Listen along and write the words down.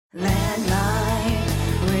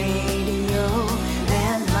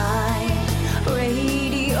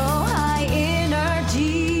high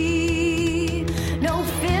energy, no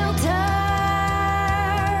filter.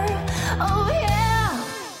 Oh yeah.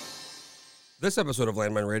 This episode of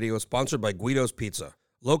Landmine Radio is sponsored by Guido's Pizza.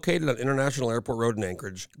 Located on International Airport Road in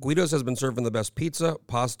Anchorage, Guido's has been serving the best pizza,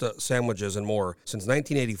 pasta, sandwiches, and more since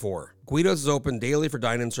 1984. Guido's is open daily for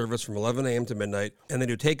dine-in service from 11 a.m. to midnight, and they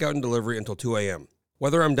do takeout and delivery until 2 a.m.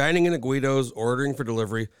 Whether I'm dining in at Guido's or ordering for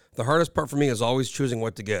delivery, the hardest part for me is always choosing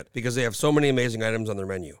what to get because they have so many amazing items on their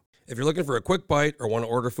menu. If you're looking for a quick bite or want to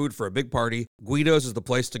order food for a big party, Guido's is the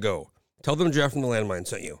place to go. Tell them Jeff from the Landmine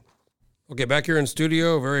sent you. Okay, back here in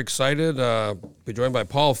studio, very excited. Be joined by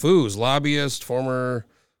Paul Fuhs, lobbyist, former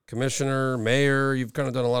commissioner, mayor. You've kind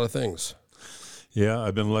of done a lot of things. Yeah,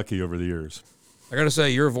 I've been lucky over the years. I got to say,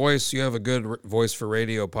 your voice, you have a good voice for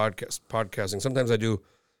radio podcasting. Sometimes I do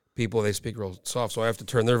people, they speak real soft, so I have to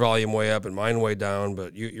turn their volume way up and mine way down,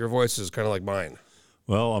 but your voice is kind of like mine.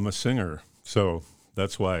 Well, I'm a singer, so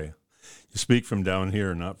that's why. You speak from down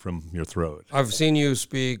here, not from your throat. I've seen you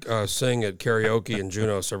sing at karaoke in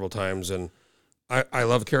Juneau several times, and I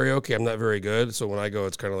love karaoke. I'm not very good, so when I go,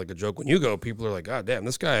 it's kind of like a joke. When you go, people are like, God damn,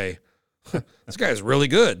 this guy is really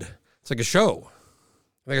good. It's like a show.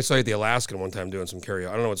 I think I saw you at the Alaskan one time doing some karaoke.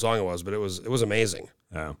 I don't know what song it was, but it was amazing.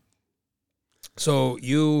 Yeah. So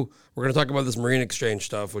we're going to talk about this Marine Exchange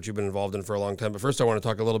stuff, which you've been involved in for a long time. But first I want to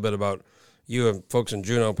talk a little bit about you and folks in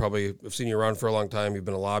Juneau. Probably have seen you around for a long time. You've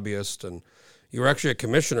been a lobbyist, and you were actually a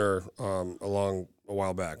commissioner a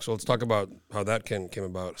while back. So let's talk about how that came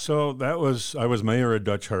about. So I was mayor of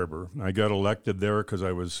Dutch Harbor. I got elected there because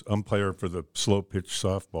I was umpire for the slow pitch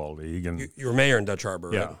softball league. And you were mayor in Dutch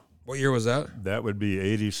Harbor, right? Yeah. What year was that? That would be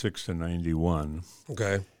 86 to 91.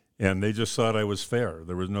 Okay. And they just thought I was fair.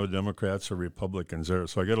 There was no Democrats or Republicans there.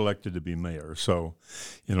 So I got elected to be mayor. So,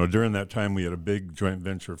 during that time, we had a big joint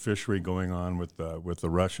venture fishery going on with the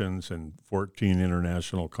Russians and 14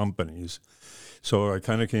 international companies. So I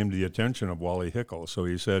kind of came to the attention of Wally Hickel. So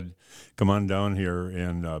he said, come on down here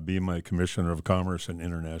and be my Commissioner of Commerce and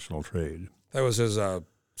International Trade. That was his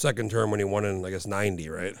second term when he won in, I guess, 90,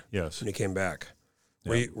 right? Yes. When he came back.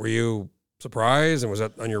 Yeah. Were you surprised, and was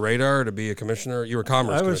that on your radar to be a commissioner? You were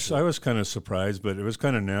Commerce Commissioner. I was kind of surprised, but it was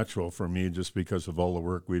kind of natural for me just because of all the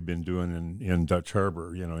work we've been doing in Dutch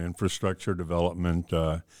Harbor, infrastructure development,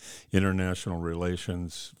 international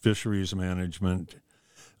relations, fisheries management,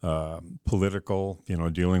 political,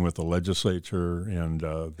 dealing with the legislature and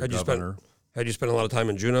the governor. Had you spent a lot of time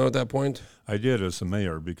in Juneau at that point? I did as the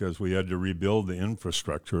mayor because we had to rebuild the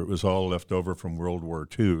infrastructure. It was all left over from World War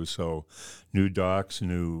II. So new docks,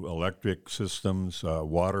 new electric systems,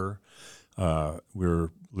 water. We're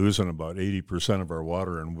losing about 80% of our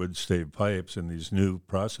water in wood stave pipes, and these new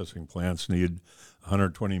processing plants need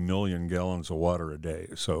 120 million gallons of water a day.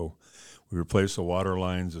 So we replaced the water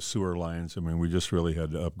lines, the sewer lines. I mean, we just really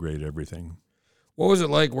had to upgrade everything. What was it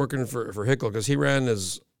like working for Hickel? Because he ran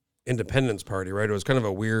his Independence Party, right? It was kind of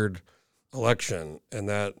a weird election, and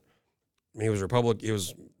that he was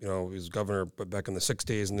he was governor back in the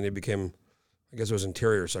 60s, and then he became, I guess it was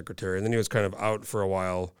Interior Secretary, and then he was kind of out for a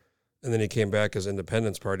while, and then he came back as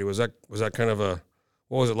Independence Party. Was that kind of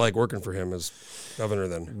what was it like working for him as governor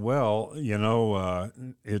then? Well,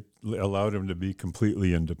 it allowed him to be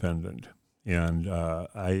completely independent, and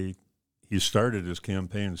he started his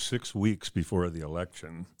campaign 6 weeks before the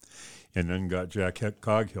election, and then got Jack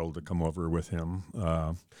Coghill to come over with him.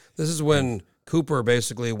 This is when Cooper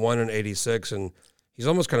basically won in 86, and he's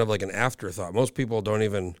almost kind of like an afterthought. Most people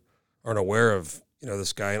aren't aware of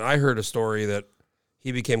this guy. And I heard a story that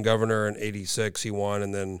he became governor in 86, he won,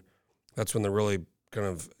 and then that's when the really kind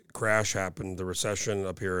of crash happened, the recession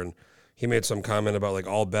up here, and he made some comment about like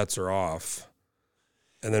all bets are off.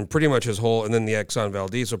 And then pretty much and then the Exxon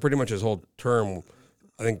Valdez, so pretty much his whole term,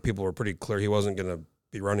 I think people were pretty clear he wasn't going to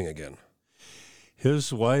be running again.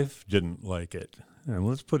 His wife didn't like it. And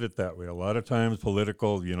let's put it that way. A lot of times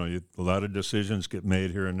political, a lot of decisions get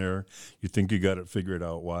made here and there. You think you got it figured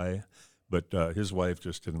out why. But his wife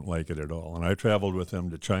just didn't like it at all. And I traveled with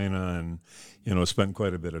him to China and, spent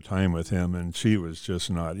quite a bit of time with him. And she was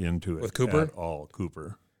just not into it with Cooper? At all,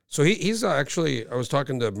 Cooper. So he's actually, I was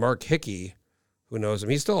talking to Mark Hickey, who knows him.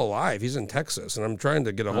 He's still alive. He's in Texas. And I'm trying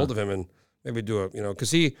to get a hold of him and maybe do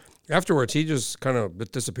because afterwards he just kind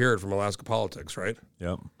of disappeared from Alaska politics, right?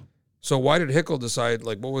 Yep. So why did Hickel decide,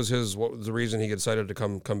 what was the reason he decided to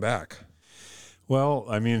come back? Well,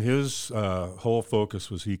 I mean, his whole focus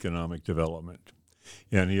was economic development,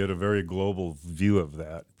 and he had a very global view of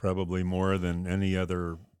that, probably more than any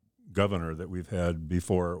other governor that we've had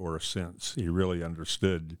before or since. He really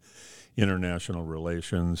understood, international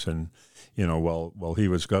relations. And, while he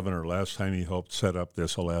was governor last time, he helped set up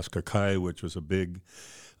this Alaska Kai, which was a big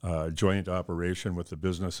joint operation with the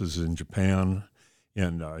businesses in Japan.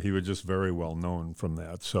 And he was just very well known from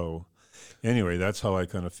that. So anyway, that's how I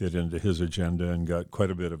kind of fit into his agenda and got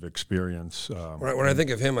quite a bit of experience. When I think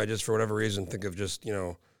of him, I just, for whatever reason, think of just,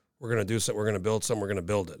 we're going to do something, we're going to build something, we're going to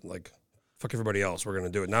build it. Like, fuck everybody else, we're going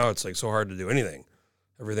to do it. Now it's like so hard to do anything.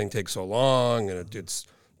 Everything takes so long, and it's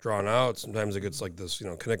drawn out. Sometimes it gets like this,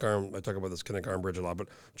 Kinnick Arm. I talk about this Kinnick Arm Bridge a lot, but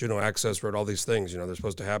Juneau Access Road, all these things, they're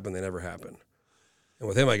supposed to happen, they never happen. And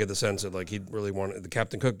with him, I get the sense that, like, he really wanted, the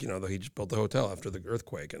Captain Cook, though he just built the hotel after the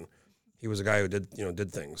earthquake, and he was a guy who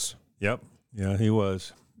did things. Yep. Yeah, he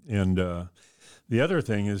was. And the other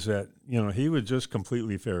thing is that, he was just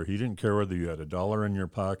completely fair. He didn't care whether you had $1 in your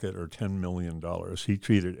pocket or $10 million. He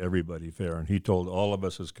treated everybody fair. And he told all of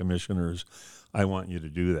us as commissioners, I want you to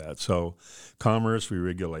do that. So commerce, we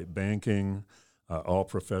regulate banking, all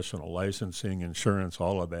professional licensing, insurance,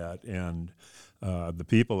 all of that. And the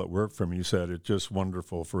people that work for me said it's just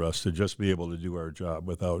wonderful for us to just be able to do our job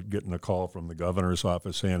without getting a call from the governor's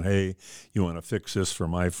office saying, hey, you want to fix this for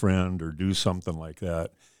my friend or do something like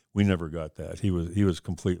that. We never got that. He was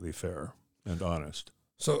completely fair and honest.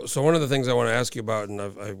 So one of the things I want to ask you about, and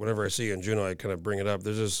whenever I see you in Juneau, I kind of bring it up.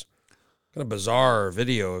 There's this kind of bizarre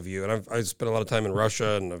video of you, and I spent a lot of time in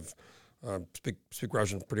Russia, and I've speak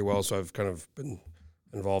Russian pretty well, so I've kind of been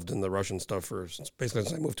involved in the Russian stuff basically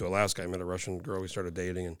since I moved to Alaska. I met a Russian girl, we started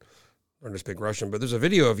dating and learned to speak Russian. But there's a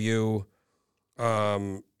video of you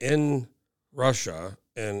in Russia,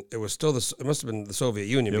 and it was still it must have been the Soviet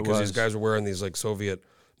Union because these guys were wearing these like Soviet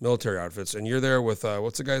military outfits, and you're there with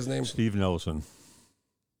what's the guy's name? Steve Nelson.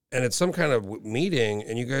 And it's some kind of meeting,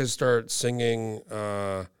 and you guys start singing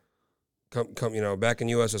back in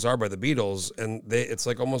USSR by the Beatles, and it's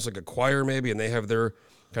like almost like a choir maybe, and they have their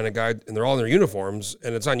kind of guide, and they're all in their uniforms,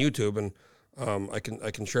 and it's on YouTube, and I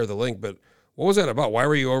can share the link. But what was that about? Why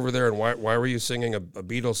were you over there, and why were you singing a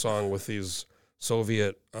Beatles song with these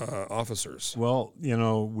Soviet officers? Well,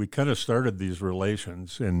 we kind of started these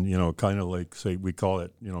relations, and kind of like, say, we call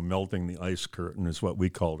it melting the ice curtain is what we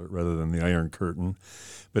called it rather than the Iron Curtain.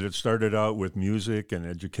 But it started out with music and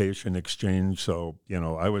education exchange. So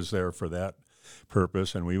I was there for that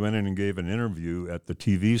purpose, and we went in and gave an interview at the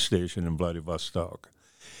TV station in Vladivostok.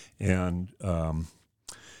 And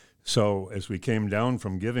so as we came down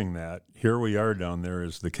from giving that, here we are down there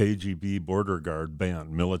as the KGB border guard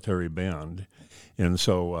band, military band. And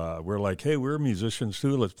so we're like, hey, we're musicians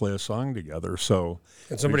too. Let's play a song together.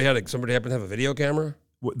 And somebody happened to have a video camera?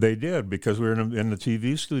 They did, because we were in the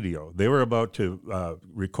TV studio. They were about to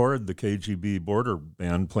record the KGB border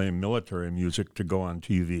band playing military music to go on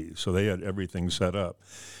TV. So they had everything set up.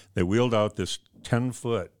 They wheeled out this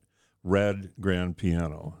 10-foot red grand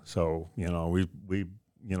piano. So, we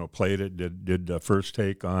played it, did the first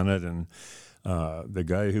take on it, and the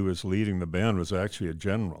guy who was leading the band was actually a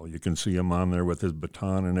general. You can see him on there with his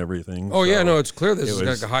baton and everything. Oh, so yeah, no, it's clear this is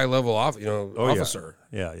like a high-level officer.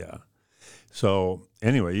 Yeah. So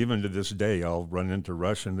anyway, even to this day, I'll run into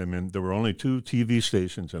Russian. I mean, there were only 2 TV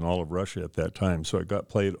stations in all of Russia at that time, so it got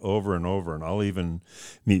played over and over. And I'll even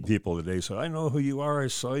meet people today say, I know who you are. I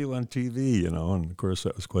saw you on TV, And, of course,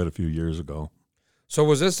 that was quite a few years ago. So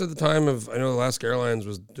was this at the time of, I know Alaska Airlines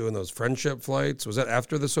was doing those friendship flights. Was that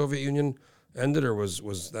after the Soviet Union ended, or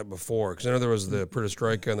was that before? Because I know there was the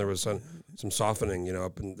perestroika and there was some softening,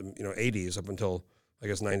 up in the 80s up until, I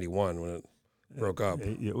guess, 91 when it broke up.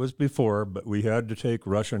 It was before, but we had to take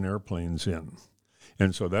Russian airplanes in.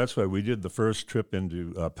 And so that's why we did the first trip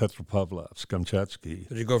into Petropavlovsk, Kamchatsky.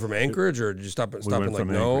 Did you go from Anchorage, or did you stop in like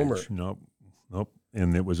Nome? Nope.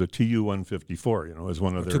 And it was a Tu-154, it was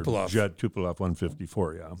one of their jet Tupolev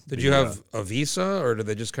 154, yeah. Did you have a visa, or did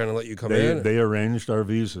they just kind of let you come in? They arranged our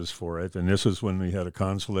visas for it, and this is when we had a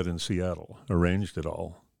consulate in Seattle, arranged it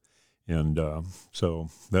all. And so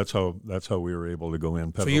that's how we were able to go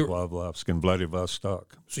in Petropavlovsk and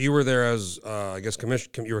Vladivostok. So you were there as, I guess,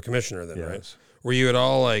 you were commissioner then, yes. Right? Were you at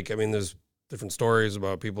all there's different stories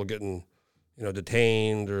about people getting,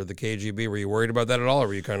 detained, or the KGB. Were you worried about that at all, or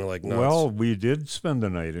were you kind of like nuts? Well, we did spend the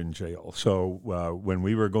night in jail. So when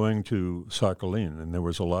we were going to Sakhalin, and there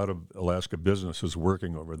was a lot of Alaska businesses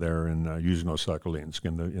working over there in Yuzhno-Sakhalinsk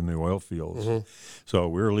in the oil fields. Mm-hmm. So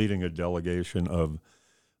we were leading a delegation of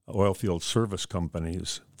oil field service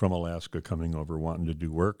companies from Alaska coming over wanting to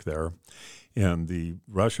do work there. And the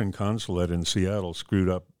Russian consulate in Seattle screwed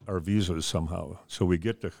up our visas somehow. So we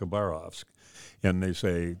get to Khabarovsk, and they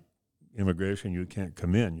say, immigration, you can't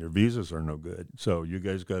come in. Your visas are no good. So you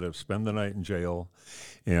guys got to spend the night in jail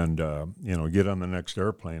and, get on the next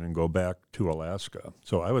airplane and go back to Alaska.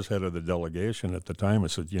 So I was head of the delegation at the time. I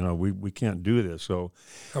said, we can't do this. So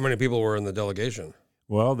How many people were in the delegation?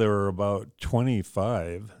 well, there were about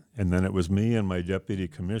 25, and then it was me and my deputy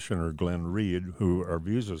commissioner, Glenn Reed, who our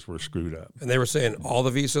visas were screwed up. And they were saying all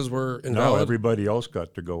the visas were invalid? No, everybody else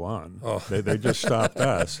got to go on. Oh. They just stopped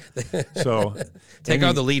us. So Take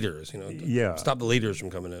out the leaders, yeah. Stop the leaders from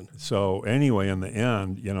coming in. So anyway, in the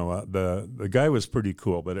end, the guy was pretty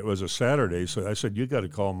cool, but it was a Saturday, so I said, you got to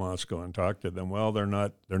call Moscow and talk to them. Well, they're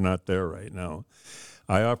not there right now.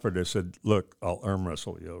 I said, look, I'll arm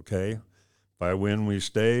wrestle you, okay? If I win, we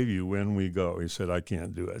stay. You win, we go. He said, I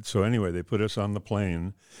can't do it. So anyway, they put us on the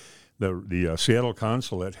plane. The Seattle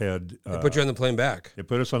consulate had... They put you on the plane back? They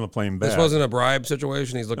put us on the plane back. This wasn't a bribe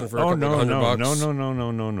situation? He's looking for a couple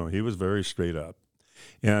 $100? No. He was very straight up.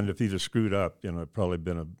 And if he'd have screwed up, it'd probably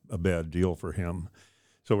been a bad deal for him.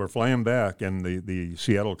 So we're flying back, and the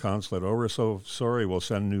Seattle consulate, we're so sorry, we'll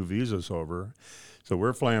send new visas over. So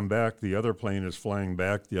we're flying back. The other plane is flying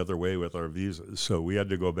back the other way with our visas. So we had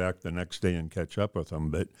to go back the next day and catch up with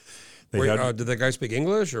them. But did that guy speak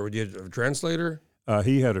English, or would you have a translator?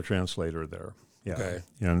 He had a translator there. Yeah. Okay.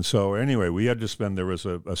 And so anyway, we had to spend, there was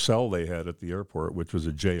a cell they had at the airport, which was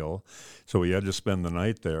a jail. So we had to spend the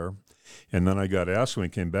night there. And then I got asked when we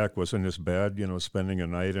came back, wasn't this bad, spending a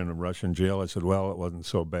night in a Russian jail? I said, well, it wasn't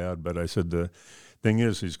so bad. But I said, the thing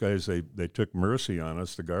is, these guys, they took mercy on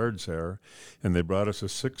us, the guards there, and they brought us a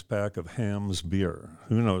 6-pack of Hamm's beer.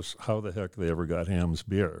 Who knows how the heck they ever got Hamm's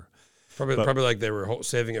beer? Probably like they were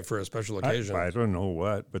saving it for a special occasion. I don't know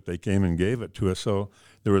what, but they came and gave it to us. So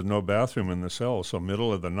there was no bathroom in the cell. So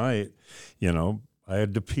middle of the night, I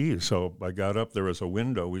had to pee. So I got up. There was a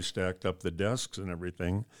window. We stacked up the desks and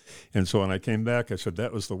everything. And so when I came back, I said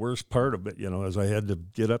that was the worst part of it, as I had to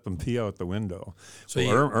get up and pee out the window. So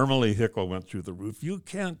Ermelie Hickel went through the roof. You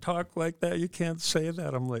can't talk like that. You can't say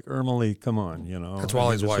that. I'm like, Ermelie, come on, That's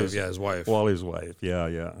Wally's wife. His wife. Wally's wife.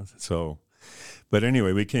 Yeah. So... But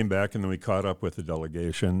anyway, we came back and then we caught up with the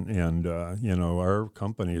delegation, and our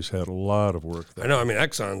companies had a lot of work there. I know. I mean,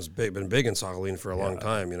 Exxon's been big in Sakhalin for a long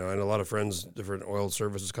time. And a lot of friends, different oil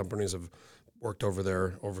services companies have worked over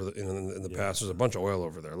there in the past. There's a bunch of oil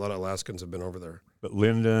over there. A lot of Alaskans have been over there. But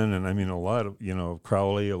Linden and a lot of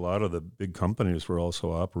Crowley, a lot of the big companies were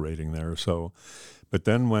also operating there. So, but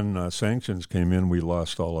then when sanctions came in, we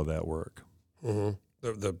lost all of that work.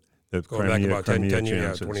 Mm-hmm. The going back about 10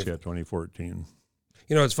 years, 2014.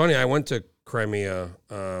 It's funny. I went to Crimea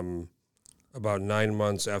about 9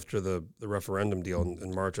 months after the referendum deal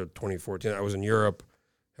in March of 2014. I was in Europe,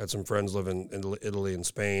 had some friends live in Italy and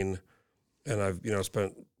Spain, and I've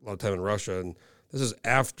spent a lot of time in Russia. And this is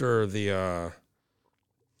after the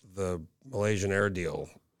Malaysian air deal.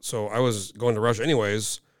 So I was going to Russia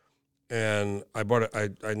anyways, and I bought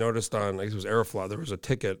it. I noticed on, I guess it was Aeroflot, there was a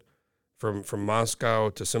ticket from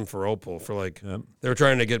Moscow to Simferopol for they were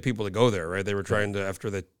trying to get people to go there, right? They were trying to,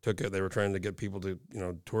 after they took it, they were trying to get people to,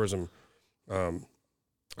 tourism,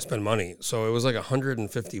 spend money. So it was like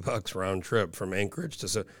 $150 round trip from Anchorage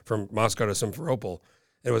from Moscow to Simferopol.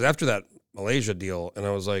 And it was after that Malaysia deal. And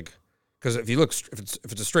I was like, because if you look, if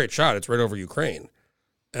it's a straight shot, it's right over Ukraine.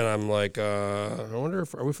 And I'm like, I wonder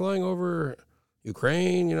are we flying over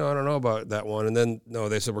Ukraine? I don't know about that one. And then, no,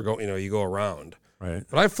 they said we're going, you go around. Right.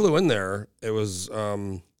 But I flew in there. It was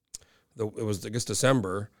I guess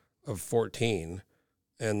December of 2014,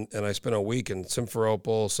 and I spent a week in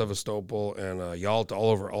Simferopol, Sevastopol, and Yalta,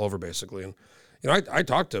 all over basically. And I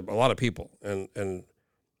talked to a lot of people, and I'm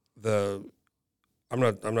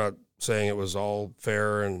not saying it was all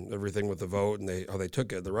fair and everything with the vote and how they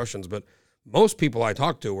took it, the Russians, but most people I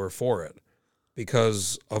talked to were for it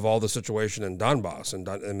because of all the situation in Donbass and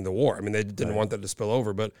the war. I mean, they didn't want that to spill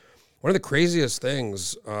over, but. One of the craziest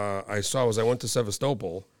things I saw was I went to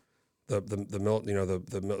Sevastopol,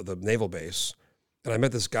 the naval base, and I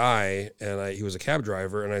met this guy, and he was a cab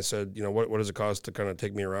driver, and I said, what does it cost to kind of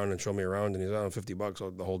take me around and show me around? And he's on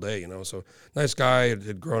 $50 the whole day, So nice guy,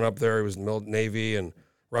 had grown up there. He was in the Navy and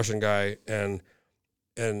Russian guy, and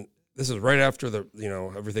this is right after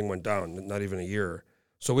everything went down, not even a year.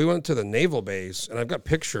 So we went to the naval base, and I've got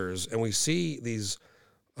pictures, and we see these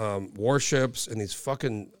warships and these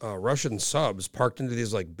fucking Russian subs parked into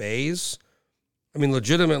these bays. I mean,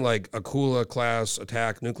 legitimate Akula class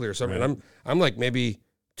attack nuclear submarine. Right. I'm like maybe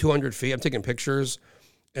 200 feet. I'm taking pictures,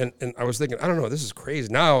 and I was thinking, I don't know, this is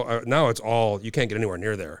crazy. Now it's all, you can't get anywhere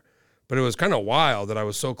near there. But it was kind of wild that I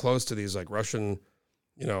was so close to these Russian,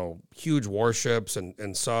 huge warships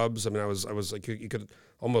and subs. I mean, I was like, you could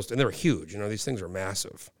almost, and they were huge. These things are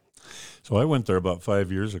massive. So I went there about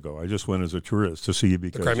 5 years ago. I just went as a tourist to see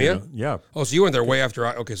because Crimea? Yeah. Oh, so you went there way after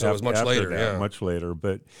okay, so it was much After later, that, yeah. much later.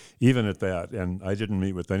 But even at that, and I didn't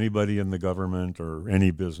meet with anybody in the government or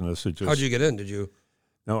any business. It just How'd you get in? Did you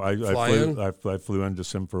No, I fly flew. in? I flew into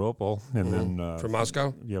Simferopol and then from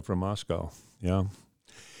Moscow? Yeah, from Moscow. Yeah.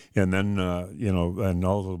 And then, and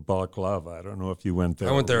also Balaclava. I don't know if you went there.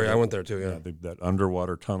 I went there. I went there too. Yeah. That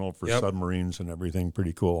underwater tunnel for Yep. submarines and everything,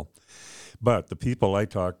 pretty cool. But the people I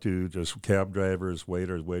talked to, just cab drivers,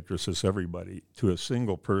 waiters, waitresses, everybody, to a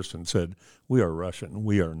single person said, "We are Russian.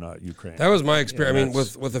 We are not Ukraine." That was my experience. I mean,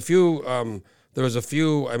 with a few, there was a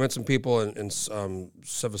few. I met some people in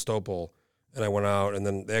Sevastopol, and I went out, and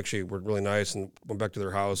then they actually were really nice, and went back to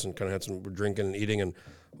their house and kind of had some drinking and eating, and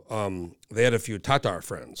they had a few Tatar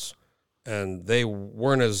friends, and they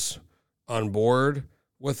weren't as on board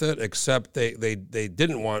with it, except they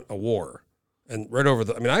didn't want a war. And right over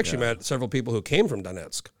I actually met several people who came from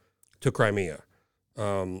Donetsk to Crimea,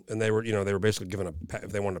 and they were basically given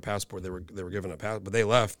if they wanted a passport, they were given a passport, but they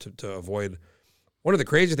left to avoid. One of the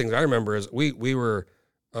crazy things I remember is we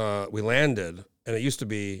landed, and it used to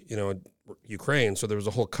be Ukraine, so there was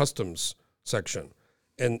a whole customs section,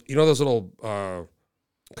 and those little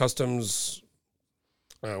customs.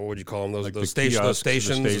 What would you call them? Those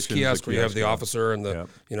stations, those kiosks where you have the officer and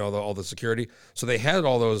all the security. So they had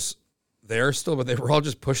all those there still, but they were all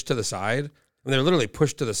just pushed to the side. They were literally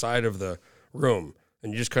pushed to the side of the room,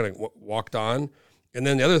 and you just kind of walked on. And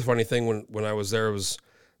then the other funny thing when I was there was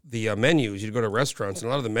the menus. You'd go to restaurants, and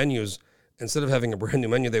a lot of the menus, instead of having a brand new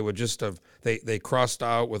menu, they would just have they crossed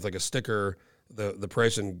out with like a sticker the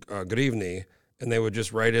price in grivny, and they would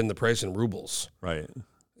just write in the price in rubles. Right.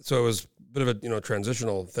 So it was a bit of a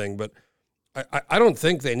transitional thing, but I don't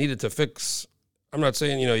think they needed to fix. I'm not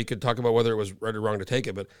saying you could talk about whether it was right or wrong to take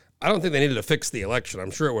it, but I don't think they needed to fix the election.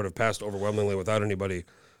 I'm sure it would have passed overwhelmingly without anybody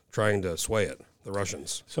trying to sway it, the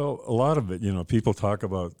Russians. So a lot of it, people talk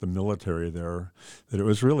about the military there, that it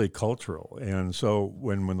was really cultural. And so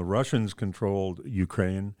when the Russians controlled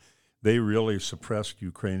Ukraine, they really suppressed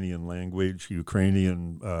Ukrainian language,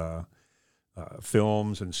 Ukrainian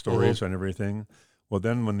films and stories and everything. Well,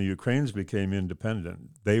 then when the Ukrainians became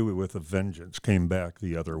independent, they, with a vengeance, came back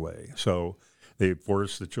the other way. So they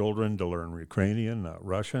forced the children to learn Ukrainian, not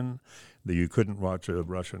Russian. You couldn't watch a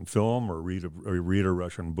Russian film or read a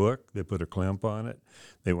Russian book. They put a clamp on it.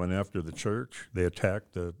 They went after the church. They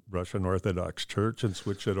attacked the Russian Orthodox Church and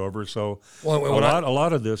switched it over. So a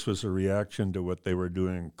lot of this was a reaction to what they were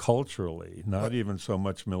doing culturally, not even so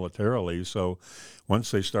much militarily. So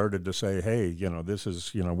once they started to say, hey, this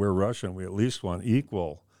is, we're Russian, we at least want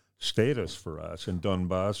equal status for us in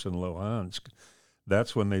Donbass and Luhansk,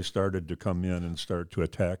 that's when they started to come in and start to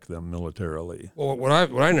attack them militarily. Well, what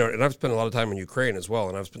I know, and I've spent a lot of time in Ukraine as well,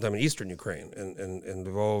 and I've spent time in eastern Ukraine, in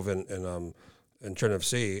Lvov and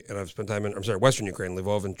Chernovtsi, and I've spent time in western Ukraine,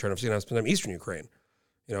 Lvov and Chernovtsi, and I've spent time in eastern Ukraine,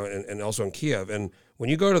 and also in Kiev. And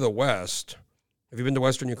when you go to the west, have you been to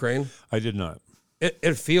western Ukraine? I did not.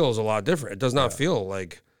 It feels a lot different. It does not feel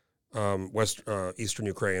like eastern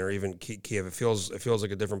Ukraine or even Kiev. It feels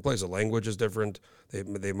like a different place. The language is different.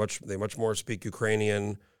 They much more speak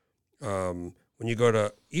Ukrainian. When you go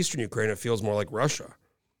to eastern Ukraine, it feels more like Russia.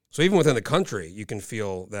 So even within the country, you can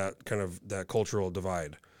feel that kind of that cultural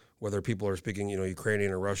divide, whether people are speaking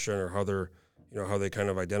Ukrainian or Russian, or how they kind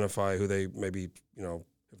of identify who they maybe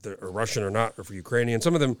if they're Russian or not, or for Ukrainian.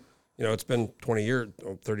 Some of them, it's been 20 years,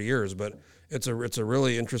 30 years, but it's a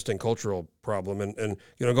really interesting cultural problem. And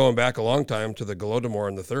going back a long time to the Golodomor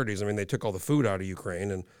in the 30s, they took all the food out of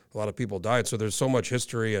Ukraine, and a lot of people died. So there's so much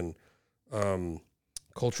history and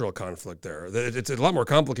cultural conflict there. It's a lot more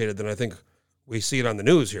complicated than I think we see it on the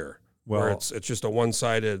news here. Well, where it's just a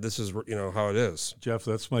one-sided, this is how it is. Jeff,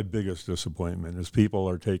 that's my biggest disappointment, is people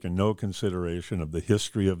are taking no consideration of the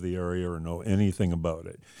history of the area or know anything about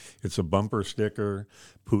it. It's a bumper sticker,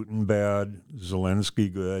 Putin bad,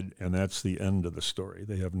 Zelensky good, and that's the end of the story.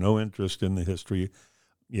 They have no interest in the history.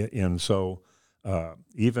 And so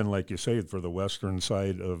even like you say, for the western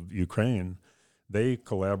side of Ukraine, they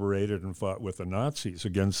collaborated and fought with the Nazis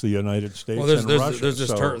against the United States and Russia.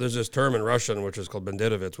 There's this term in Russian which is called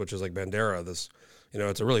banderovets, which is like Bandera. This,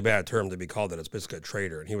 it's a really bad term to be called that. It's basically a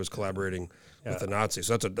traitor, and he was collaborating with the Nazis.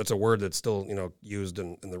 So that's a word that's still used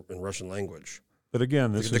in Russian language. But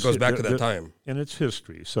again, it goes back to that time, and it's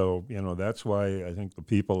history. So that's why I think the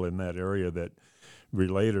people in that area that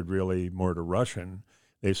related really more to Russian,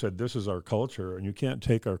 they said this is our culture, and you can't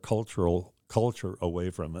take our culture away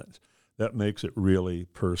from it. That makes it really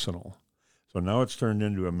personal. So now it's turned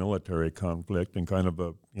into a military conflict and kind of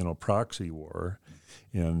a proxy war,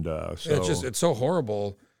 and so it's so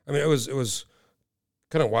horrible. It was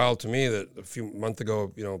kind of wild to me that a few months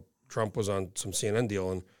ago, Trump was on some CNN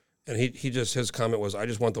deal and his comment was, I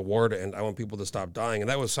just want the war to end. I want people to stop dying. And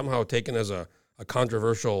that was somehow taken as a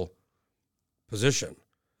controversial position.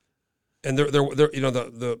 And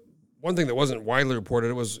the one thing that wasn't widely reported,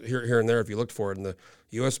 it was here and there if you looked for it in the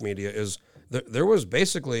U.S. media, is there was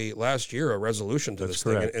basically last year a resolution to this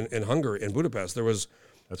thing in Hungary, in Budapest. There was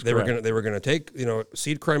they were going to take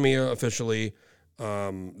cede Crimea officially.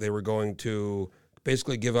 They were going to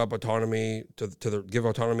basically give up autonomy to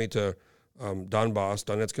Donbass,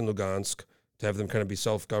 Donetsk and Lugansk, to have them kind of be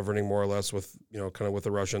self-governing more or less with kind of with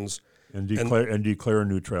the Russians. And declare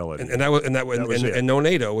neutrality. And no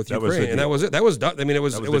NATO with Ukraine. And that was it. That was done. I mean, it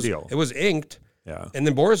was inked. Yeah. And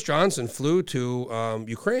then Boris Johnson flew to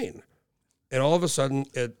Ukraine, and all of a sudden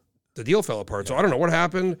the deal fell apart. So I don't know what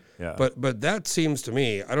happened. Yeah. But that seems to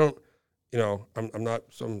me, I don't, I'm not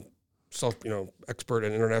some expert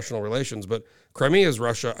in international relations, but Crimea is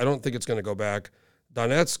Russia. I don't think it's going to go back.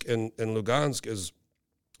 Donetsk and Lugansk is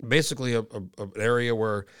basically an area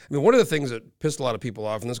where, one of the things that pissed a lot of people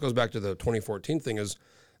off, and this goes back to the 2014 thing, is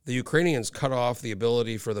the Ukrainians cut off the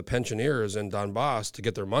ability for the pensioners in Donbass to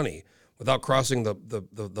get their money without crossing the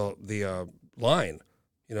line,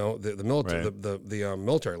 the military, right. the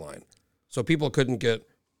military line. So people couldn't get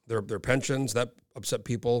their pensions. That upset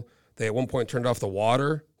people. They at one point turned off the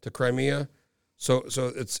water to Crimea. So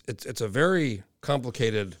it's a very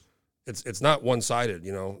complicated. It's not one-sided,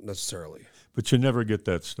 necessarily. But you never get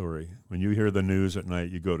that story. When you hear the news at night,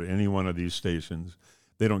 you go to any one of these stations,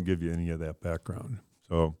 they don't give you any of that background.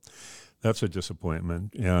 So that's a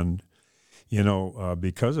disappointment. And,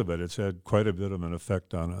 because of it, it's had quite a bit of an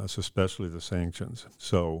effect on us, especially the sanctions.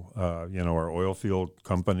 So, our oil field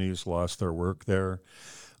companies lost their work there.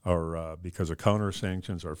 Because of counter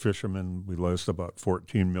sanctions, our fishermen, we lost about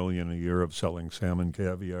 $14 million a year of selling salmon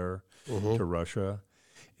caviar to Russia.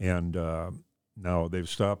 And now they've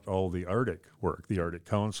stopped all the Arctic work, the Arctic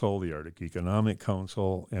Council, the Arctic Economic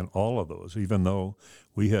Council, and all of those, even though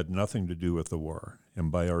we had nothing to do with the war.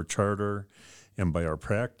 And by our charter and by our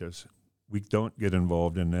practice, we don't get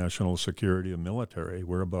involved in national security and military.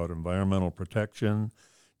 We're about environmental protection,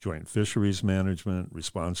 joint fisheries management,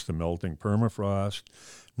 response to melting permafrost,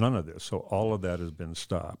 none of this. So all of that has been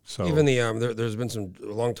stopped. So even there's been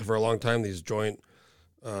for a long time, these joint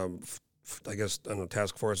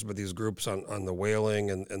task force, but these groups on the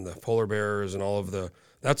whaling and the polar bears and all of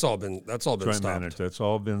that's all been stopped. That's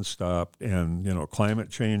all been stopped, and climate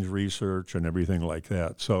change research and everything like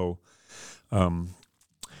that. So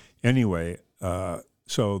anyway,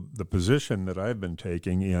 so the position that I've been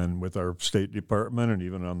taking with our State Department, and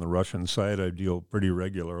even on the Russian side, I deal pretty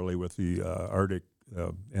regularly with the Arctic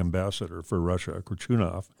ambassador for Russia,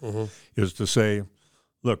 Korchunov, is to say,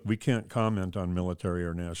 look, we can't comment on military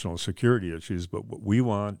or national security issues, but what we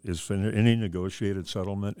want is any negotiated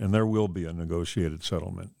settlement, and there will be a negotiated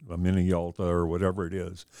settlement, a mini Yalta or whatever it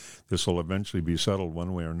is. This will eventually be settled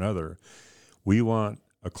one way or another. We want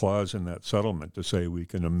a clause in that settlement to say we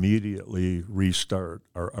can immediately restart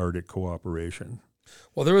our Arctic cooperation.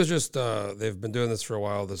 Well, there was just, they've been doing this for a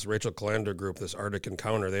while, this Rachel Calander group, this Arctic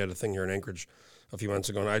Encounter. They had a thing here in Anchorage a few months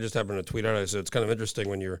ago, and I just happened to tweet out, I said, it's kind of interesting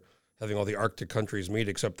when you're having all the Arctic countries meet,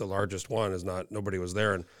 except the largest one nobody was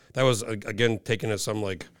there. And that was, again, taken as some,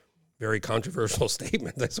 very controversial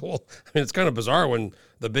statement. I said, well, it's kind of bizarre when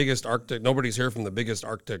the biggest Arctic, nobody's here from the biggest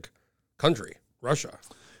Arctic country, Russia.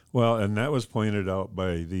 Well, and that was pointed out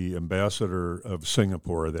by the ambassador of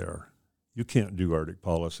Singapore there. You can't do Arctic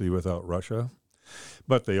policy without Russia.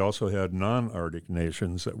 But they also had non-Arctic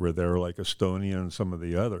nations that were there, like Estonia and some of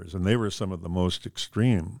the others, and they were some of the most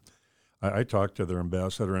extreme. I talked to their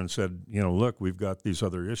ambassador and said, look, we've got these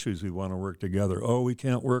other issues. We want to work together. Oh, we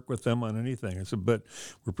can't work with them on anything. I said, but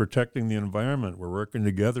we're protecting the environment. We're working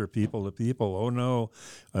together, people to people. Oh, no,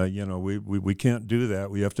 we can't do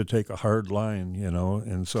that. We have to take a hard line,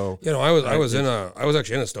 And so, I was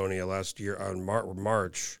actually in Estonia last year on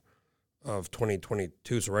March of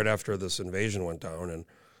 2022. So right after this invasion went down,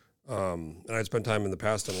 and I'd spent time in the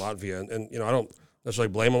past in Latvia, and I don't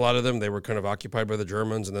necessarily blame a lot of them. They were kind of occupied by the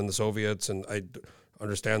Germans and then the Soviets, and I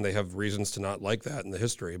understand they have reasons to not like that in the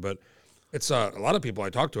history. But it's a lot of people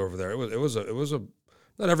I talked to over there. It was a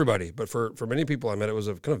not everybody, but for many people I met, it was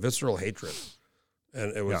a kind of visceral hatred,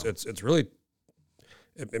 and it was it's really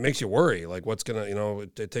it makes you worry. Like what's gonna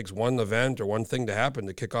it takes one event or one thing to happen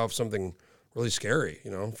to kick off something really scary,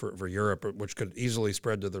 for Europe, which could easily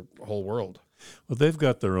spread to the whole world. Well, they've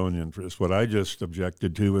got their own interests. What I just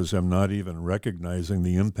objected to is them not even recognizing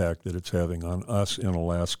the impact that it's having on us in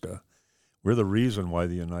Alaska. We're the reason why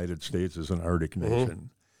the United States is an Arctic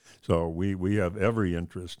nation. So we have every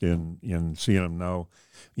interest in seeing them now.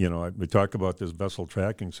 We talk about this vessel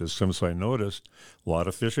tracking system, so I noticed a lot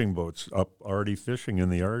of fishing boats up already fishing in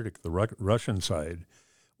the Arctic, the Russian side.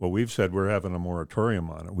 Well, we've said we're having a moratorium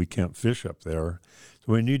on it. We can't fish up there.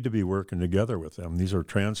 So we need to be working together with them. These are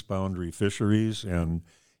transboundary fisheries, and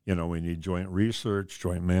we need joint research,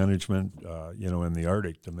 joint management, in the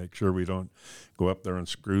Arctic to make sure we don't go up there and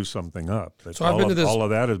screw something up. But So all of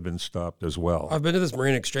that has been stopped as well. I've been to this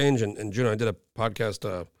Marine Exchange in June. I did a podcast,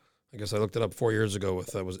 I guess I looked it up 4 years ago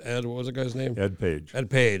with, was Ed, what was the guy's name? Ed Page. Ed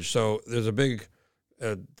Page. So there's a big,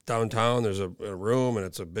 downtown, there's a room, and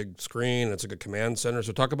it's a big screen, and it's like a command center.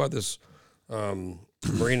 So talk about this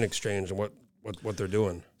Marine Exchange and what they're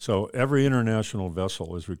doing. So every international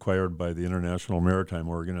vessel is required by the International Maritime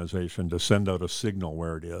Organization to send out a signal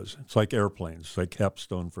where it is. It's like airplanes. It's like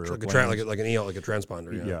capstone for airplanes. Like an EL, like a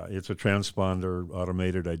transponder. Yeah, it's a transponder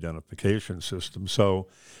automated identification system. So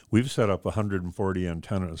we've set up 140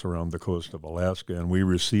 antennas around the coast of Alaska, and we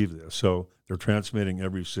receive this. So they're transmitting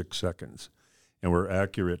every 6 seconds, and we're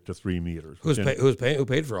accurate to 3 meters. Who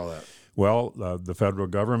paid for all that? Well, the federal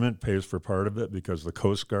government pays for part of it because the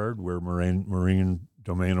Coast Guard, we're marine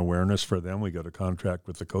domain awareness for them. We got a contract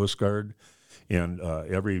with the Coast Guard, and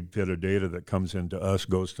every bit of data that comes into us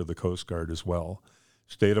goes to the Coast Guard as well.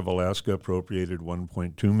 State of Alaska appropriated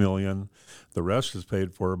 $1.2 million. The rest is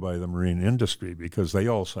paid for by the marine industry because they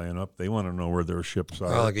all sign up. They want to know where their ships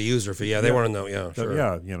are. Oh, like a user fee. Yeah, they want to know. Yeah, sure.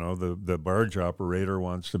 Yeah, the barge operator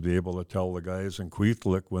wants to be able to tell the guys in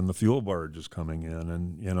Kwethluk when the fuel barge is coming in.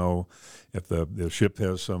 And, if the ship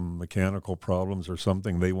has some mechanical problems or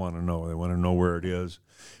something, they want to know. They want to know where it is,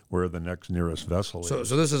 where the next nearest vessel is.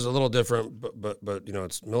 So this is a little different, but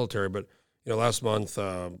it's military. But last month,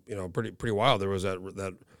 pretty wild. There was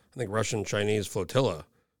that I think Russian-Chinese flotilla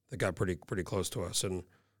that got pretty close to us, and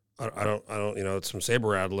I don't it's some saber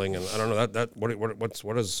rattling, and I don't know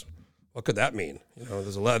what could that mean?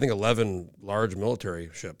 There's I think 11 large military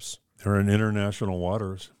ships. They're in international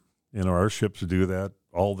waters. Our ships do that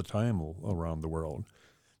all the time around the world.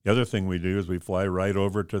 The other thing we do is we fly right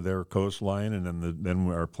over to their coastline, and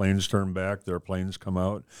then our planes turn back, their planes come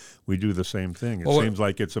out. We do the same thing. It seems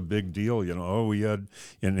like it's a big deal. We had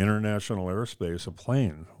in international airspace a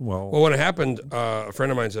plane. Well, when it happened, a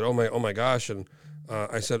friend of mine said, "Oh my gosh!" And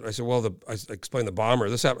I said, well, I explained the bomber.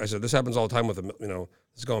 I said this happens all the time with this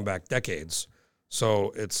is going back decades.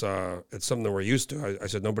 So it's something that we're used to. I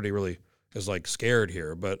said nobody really is like scared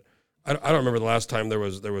here, but I don't remember the last time there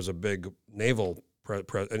was a big naval.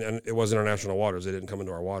 And it was international waters. They didn't come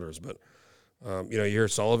into our waters. But, you hear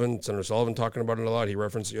Senator Sullivan talking about it a lot. He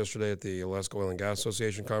referenced it yesterday at the Alaska Oil and Gas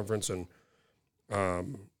Association conference. And,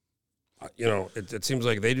 it seems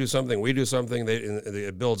like they do something, we do something,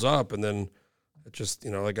 it builds up. And then it just,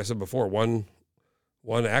 like I said before, one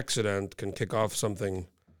accident can kick off something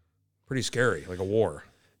pretty scary, like a war.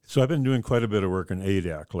 So I've been doing quite a bit of work in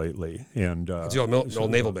ADAC lately. And it's the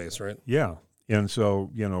old naval base, right? Yeah. And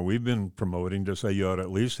so, we've been promoting to say you ought to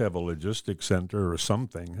at least have a logistics center or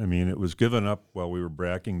something. I mean, it was given up while we were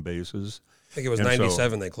bracking bases. I think it was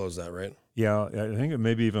 97 they closed that, right? Yeah, I think it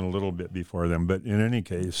may be even a little bit before them. But in any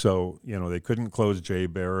case, so, they couldn't close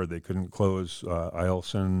J-Bear, they couldn't close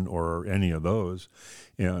Eielson or any of those.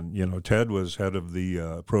 And, Ted was head of the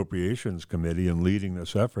appropriations committee and leading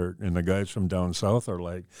this effort. And the guys from down south are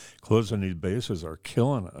like, closing these bases are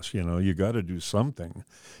killing us. You got to do something.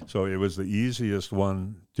 So it was the easiest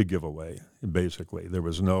one to give away, basically. There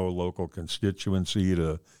was no local constituency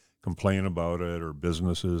to complain about it or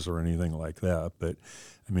businesses or anything like that. But,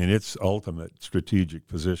 I mean, it's ultimate strategic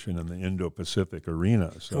position in the Indo-Pacific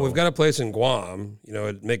arena. So well, we've got a place in Guam.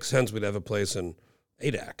 It makes sense we'd have a place in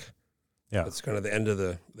ADAC. Yeah. It's kind of the end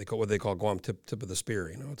of what they call Guam, tip of the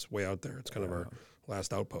spear. It's way out there. It's kind of our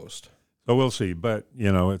last outpost. So we'll see. But,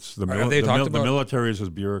 it's the military is as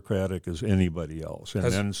bureaucratic as anybody else. And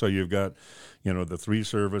then so you've got, the three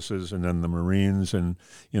services and then the Marines. And,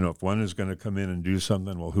 if one is going to come in and do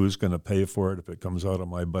something, well, who's going to pay for it? If it comes out of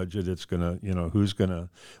my budget, it's going to,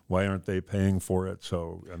 why aren't they paying for it?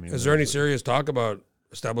 So, I mean. Is there any serious talk about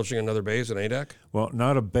establishing another base in ADAC? Well,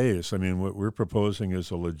 not a base. I mean, what we're proposing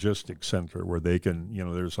is a logistics center where they can,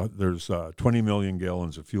 there's 20 million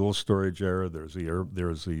gallons of fuel storage there. There's the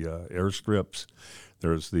airstrips.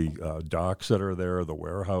 There's the docks that are there, the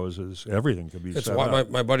warehouses. Everything can be set up.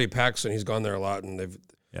 My buddy Paxton, he's gone there a lot, and they've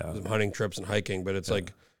some hunting trips and hiking. But it's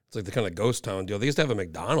like the kind of ghost town deal. They used to have a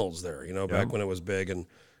McDonald's there, back when it was big, and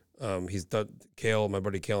He's done, Kale, my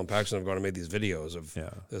buddy Kale and Paxton have gone and made these videos of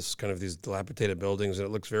this kind of these dilapidated buildings, and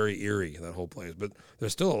it looks very eerie, that whole place. But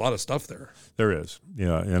there's still a lot of stuff there. There is,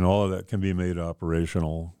 yeah, and all of that can be made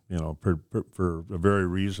operational, for a very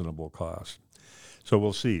reasonable cost. So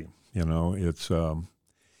we'll see. It's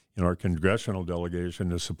our congressional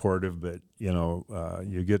delegation is supportive, but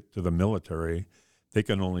you get to the military, they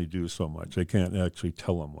can only do so much. They can't actually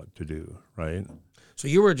tell them what to do, right? So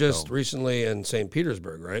you were just recently in St.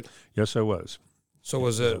 Petersburg, right? Yes, I was. So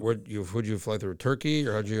was it? Would you fly through Turkey,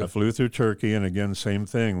 or how'd you? I flew through Turkey, and again, same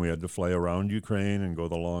thing. We had to fly around Ukraine and go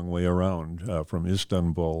the long way around from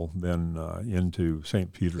Istanbul, then into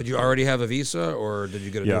St. Petersburg. Did you already have a visa, or did you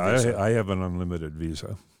get a new visa? Yeah, I have an unlimited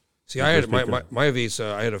visa. See, I had my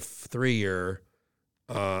visa. I had a 3-year,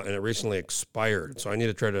 and it recently expired. So I need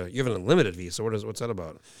to try to. You have an unlimited visa. What's that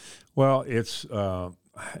about? Well, it's.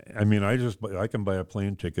 I can buy a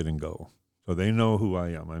plane ticket and go. So they know who I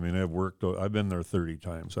am. I mean, I've been there 30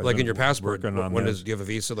 times. Like in your passport, do you have a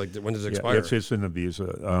visa? Like, when does it expire? Yeah, it's in the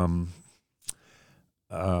visa.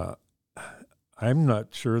 I'm not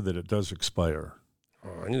sure that it does expire.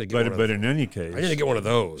 Oh, I need to get but in any case, I need to get one of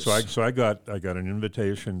those. So I got an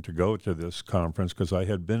invitation to go to this conference because I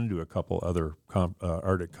had been to a couple other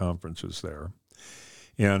Arctic conferences there.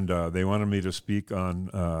 And they wanted me to speak on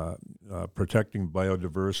protecting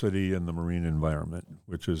biodiversity in the marine environment,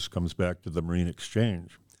 which comes back to the marine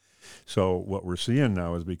exchange. So what we're seeing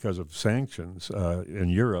now is because of sanctions in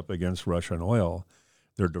Europe against Russian oil,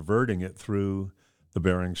 they're diverting it through the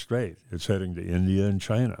Bering Strait. It's heading to India and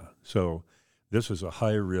China. So this is a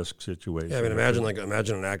high-risk situation. Yeah, I mean,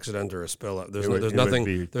 imagine an accident or a spill.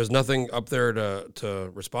 There's nothing up there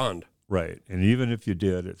to respond. Right, and even if you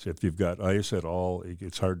did, if you've got ice at all,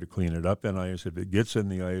 it's hard to clean it up in ice. If it gets in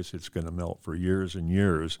the ice, it's going to melt for years and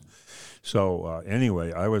years. So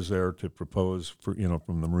anyway, I was there to propose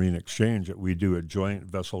from the Marine Exchange that we do a joint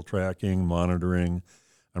vessel tracking, monitoring,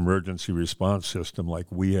 emergency response system like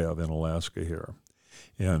we have in Alaska here.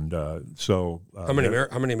 And so how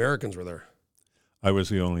many Americans were there? I was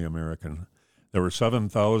the only American. There were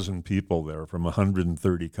 7,000 people there from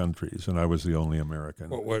 130 countries, and I was the only American.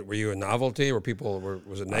 What were you a novelty?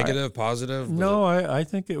 Was it negative, positive? No, I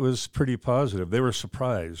think it was pretty positive. They were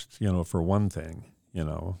surprised, for one thing,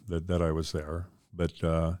 that I was there. But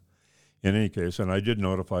in any case, and I did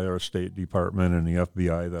notify our State Department and the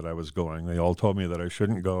FBI that I was going. They all told me that I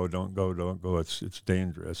shouldn't go, don't go. It's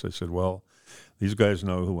dangerous. I said, well, these guys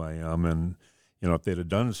know who I am, and if they'd have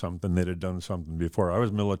done something, they'd have done something before. I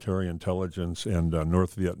was military intelligence and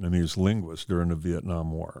North Vietnamese linguist during the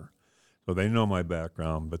Vietnam War. So they know my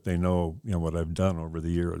background, but they know, what I've done over the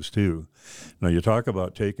years, too. Now, you talk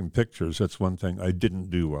about taking pictures. That's one thing I didn't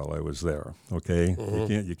do while I was there, okay?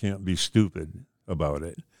 Mm-hmm. You can't be stupid about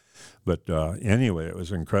it. But anyway, it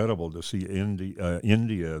was incredible to see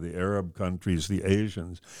India, the Arab countries, the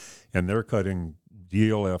Asians, and they're cutting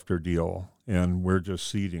deal after deal, and we're just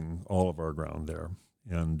ceding all of our ground there.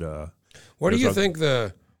 And what do you think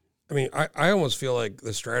I almost feel like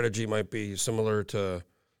the strategy might be similar to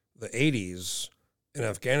the 80s in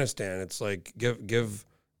Afghanistan. It's like give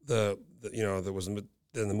the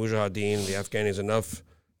Mujahideen, the Afghanis, enough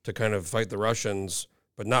to kind of fight the Russians,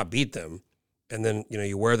 but not beat them. And then,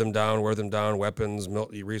 you wear them down, weapons,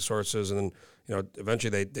 resources, and then,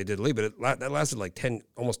 eventually they did leave. But that lasted like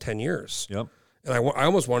almost 10 years. Yep. And I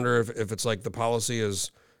almost wonder if it's like the policy is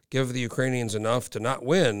give the Ukrainians enough to not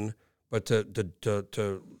win, but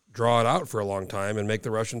to draw it out for a long time and make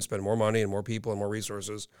the Russians spend more money and more people and more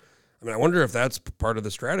resources. I mean, I wonder if that's part of the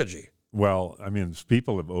strategy. Well, I mean,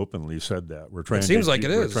 people have openly said that. It seems like it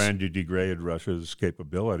is. We're trying to degrade Russia's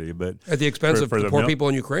capability, but at the expense of the poor people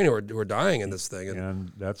in Ukraine who are dying in this thing.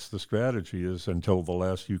 And that's the strategy, is until the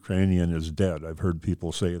last Ukrainian is dead. I've heard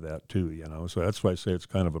people say that too, So that's why I say it's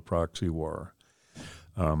kind of a proxy war.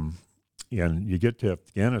 And you get to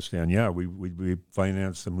Afghanistan, we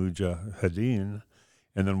financed the Mujahideen,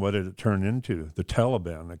 and then what did it turn into? The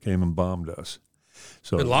Taliban that came and bombed us.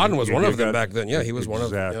 So Bin Laden was one of them back then. Yeah, he was one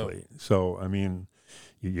of them. Exactly. Yeah. So, I mean,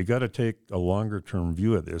 you got to take a longer-term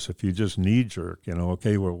view of this. If you just knee-jerk,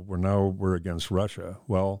 okay, we're against Russia.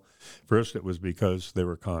 Well, first it was because they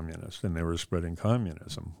were communist and they were spreading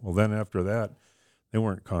communism. Well, then after that, they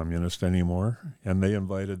weren't communist anymore, and they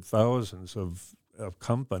invited thousands of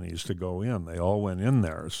companies to go in. They all went in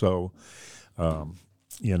there. So,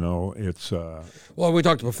 it's... Well, we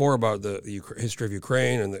talked before about the history of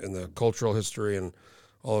Ukraine and the cultural history and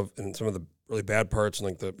and some of the really bad parts, and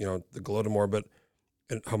like the Golodomor,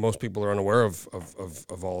 and how most people are unaware of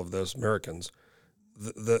all of this, Americans.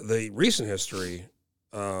 The recent history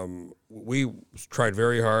we tried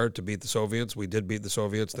very hard to beat the Soviets. We did beat the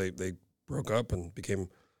Soviets. They broke up and became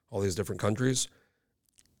all these different countries.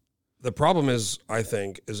 The problem is, I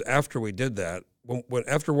think, is after we did that, when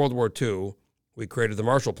after World War II, we created the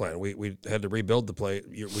Marshall Plan. We had to rebuild the place.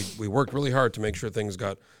 We worked really hard to make sure things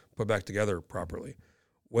got put back together properly.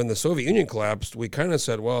 When the Soviet Union collapsed, we kind of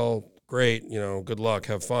said, well, great, good luck,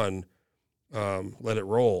 have fun, let it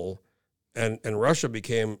roll. And Russia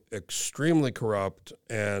became extremely corrupt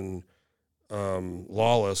and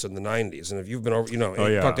lawless in the 90s. And if you've been over,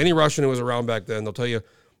 talk to any Russian who was around back then, they'll tell you,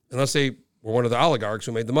 unless they were one of the oligarchs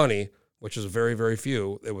who made the money, which is very, very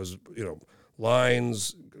few, it was,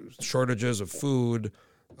 lines, shortages of food,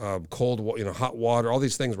 cold, hot water, all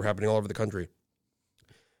these things were happening all over the country.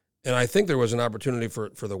 And I think there was an opportunity for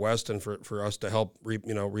the West and for us to help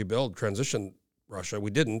rebuild, transition Russia.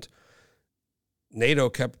 We didn't. NATO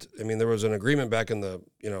there was an agreement back in the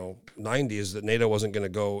 90s that NATO wasn't going to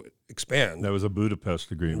go expand. That was a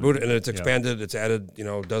Budapest agreement. And it's expanded, It's added,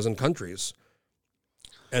 a dozen countries.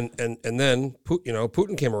 And then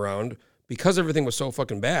Putin came around because everything was so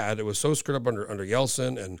fucking bad. It was so screwed up under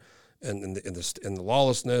Yeltsin and the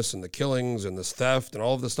lawlessness and the killings and this theft and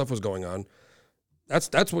all of this stuff was going on.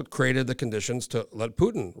 That's what created the conditions to let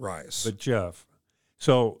Putin rise. But Jeff,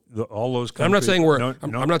 so all those countries. I'm not saying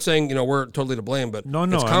I'm not saying we're totally to blame, but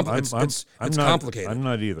it's complicated. I'm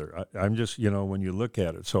not either. I'm just when you look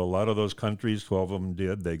at it. So a lot of those countries, 12 of them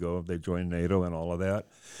did. They joined NATO and all of that,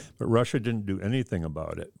 but Russia didn't do anything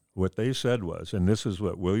about it. What they said was, and this is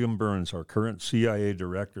what William Burns, our current CIA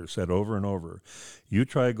director, said over and over: you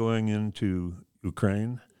try going into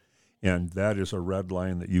Ukraine, and that is a red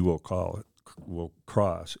line that you will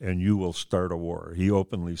cross, and you will start a war. He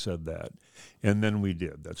openly said that. And then we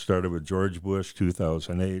did. That started with George Bush,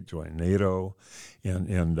 2008, joined NATO, and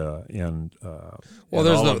there's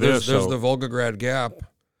the Volgograd Gap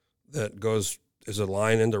that is a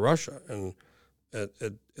line into Russia, and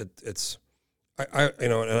it's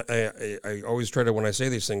I always try to, when I say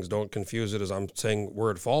these things, don't confuse it as I'm saying we're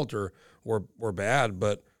at fault or we're bad,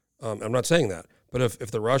 but I'm not saying that. But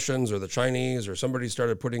if the Russians or the Chinese or somebody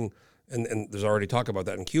started putting, and there's already talk about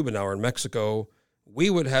that in Cuba now or in Mexico, we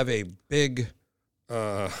would have a big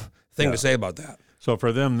thing to say about that. So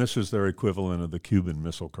for them, this is their equivalent of the Cuban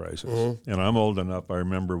Missile Crisis. Mm-hmm. And I'm old enough. I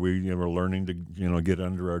remember we were learning to get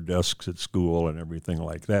under our desks at school and everything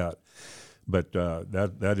like that. But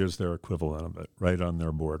that is their equivalent of it, right on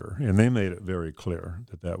their border. And they made it very clear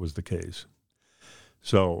that was the case.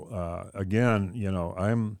 So, again,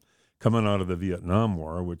 I'm coming out of the Vietnam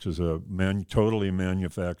War, which is a totally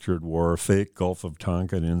manufactured war, fake Gulf of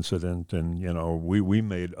Tonkin incident, and, we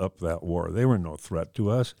made up that war. They were no threat to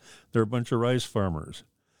us. They're a bunch of rice farmers.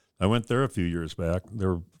 I went there a few years back.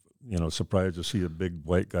 They're surprised to see a big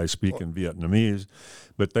white guy speaking Vietnamese,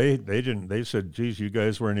 but they didn't. They said, "Geez, you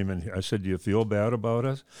guys weren't even here." I said, "Do you feel bad about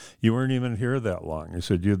us? You weren't even here that long." He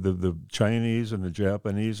said, "The Chinese and the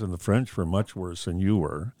Japanese and the French were much worse than you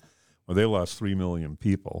were." Well, they lost 3 million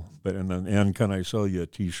people, and can I sell you a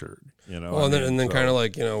T-shirt? Well, and then kind of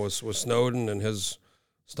like with Snowden and his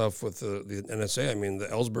stuff with the NSA. I mean, the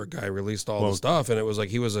Ellsberg guy released all the stuff, and it was like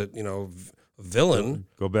he was a villain.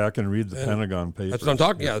 Go back and read the Pentagon Papers. That's what I'm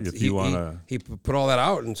talking about. If you want to, he put all that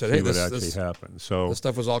out and said, "Hey, this happened." So this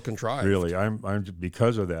stuff was all contrived. Really, I'm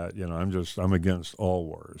because of that. I'm against all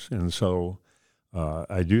wars, and so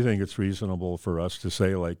I do think it's reasonable for us to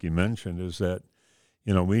say, like you mentioned, is that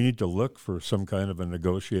we need to look for some kind of a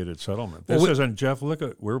negotiated settlement. This isn't, Jeff.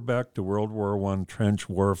 We're back to World War I trench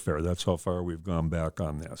warfare. That's how far we've gone back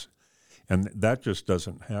on this. And that just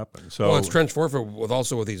doesn't happen. So it's trench warfare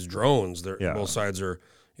with these drones. Both sides are,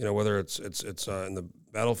 whether it's in the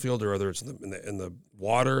battlefield or whether it's in the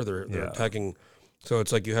water, they're attacking. So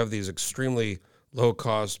it's like you have these extremely low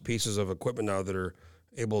cost pieces of equipment now that are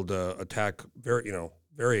able to attack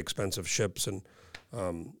very expensive ships and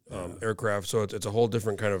aircraft. So it's a whole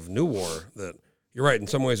different kind of new war. That you're right. In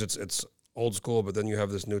some ways, it's old school, but then you have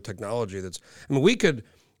this new technology. The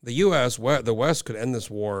U.S. the West could end this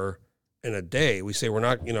war in a day. We say we're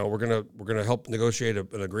not, we're gonna help negotiate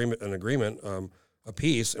an agreement, a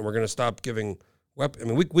peace, and we're gonna stop giving weapons. I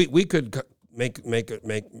mean, we could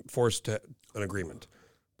force to an agreement,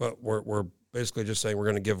 but we're basically just saying we're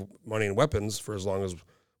gonna give money and weapons for as long as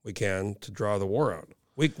we can to draw the war out.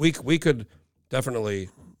 We could definitely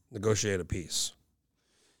negotiate a peace.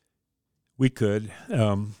 We could,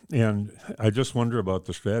 and I just wonder about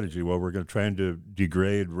the strategy. Well, we're trying to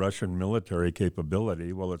degrade Russian military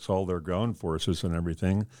capability. Well, it's all their ground forces and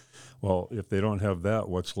everything. Well, if they don't have that,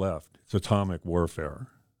 what's left? It's atomic warfare,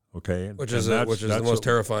 okay? Which is the most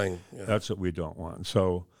terrifying. Yeah. That's what we don't want.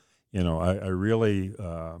 So, I really,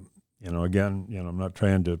 again, I'm not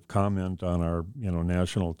trying to comment on our,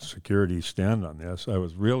 national security stand on this. I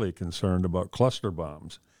was really concerned about cluster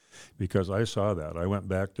bombs because I saw that. I went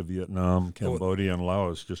back to Vietnam, Cambodia, and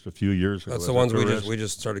Laos just a few years ago. That's the ones we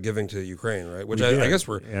just started giving to Ukraine, right? Which I guess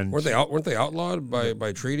weren't they outlawed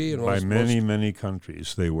by treaty? And by many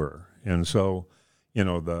countries they were. And so,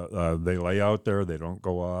 they lay out there, they don't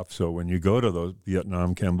go off. So when you go to those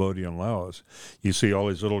Vietnam, Cambodia, and Laos, you see all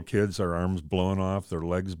these little kids, their arms blown off, their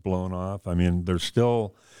legs blown off. I mean, there's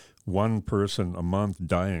still one person a month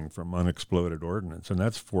dying from unexploded ordnance, and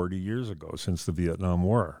that's 40 years ago since the Vietnam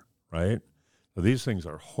War, right? So these things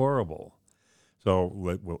are horrible. So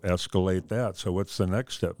we'll escalate that. So what's the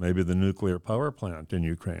next step? Maybe the nuclear power plant in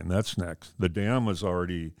Ukraine. That's next. The dam was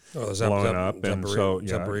already blown up, and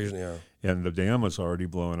and the dam was already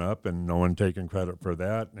blown up, and no one taking credit for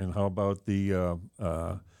that. And how about the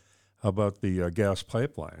gas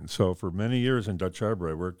pipeline? So for many years in Dutch Harbor,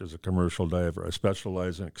 I worked as a commercial diver. I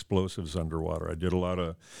specialized in explosives underwater. I did a lot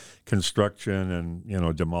of construction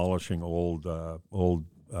and demolishing old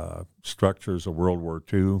structures of World War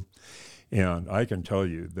II. And I can tell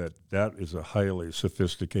you that is a highly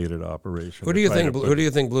sophisticated operation. Who do you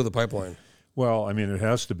think blew the pipeline? Well, I mean, it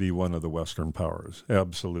has to be one of the Western powers,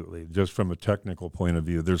 absolutely. Just from a technical point of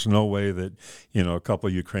view, there's no way that a couple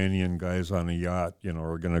of Ukrainian guys on a yacht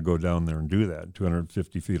are going to go down there and do that in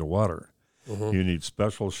 250 feet of water. Mm-hmm. You need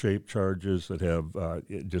special shape charges that have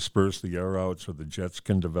disperse the air out so the jets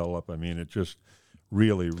can develop. I mean, it just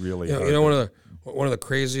really one of the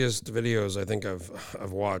craziest videos I think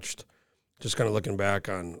I've watched. Just kind of looking back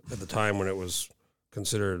on at the time when it was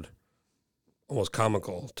considered almost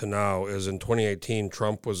comical to now is in 2018,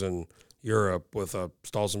 Trump was in Europe with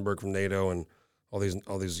Stoltenberg from NATO and all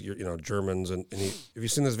these Germans. And have you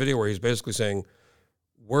seen this video where he's basically saying,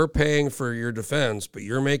 we're paying for your defense, but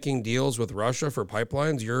you're making deals with Russia for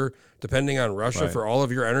pipelines. You're depending on Russia for all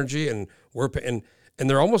of your energy. And and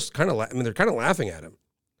they're almost they're kind of laughing at him.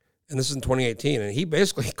 And this is in 2018. And he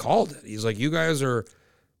basically called it. He's like, you guys are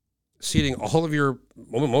ceding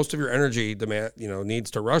most of your energy demand, needs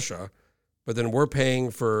to Russia, but then we're paying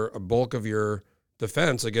for a bulk of your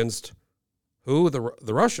defense against who? The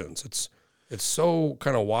Russians. It's so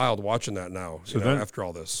kind of wild watching that now. After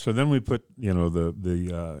all this. So then we put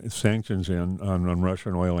the sanctions on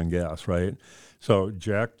Russian oil and gas, right? So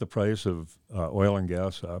jacked the price of oil and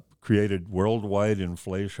gas up, created worldwide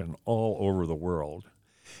inflation all over the world.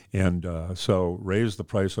 And so raised the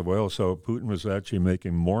price of oil. So Putin was actually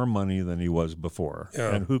making more money than he was before.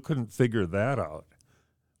 Yeah. And who couldn't figure that out,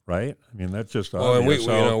 right? I mean, that's just obvious.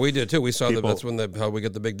 And we did too. We saw that that's how we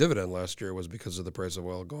get the big dividend last year was because of the price of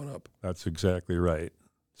oil going up. That's exactly right.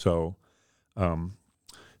 So,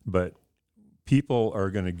 but people are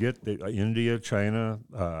going to get India, China,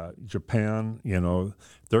 Japan,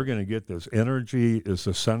 they're going to get this. Energy is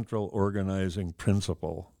the central organizing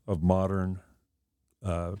principle of modern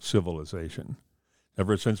civilization.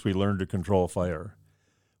 Ever since we learned to control fire,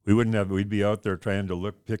 we'd be out there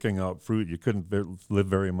picking out fruit. You couldn't live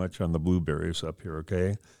very much on the blueberries up here,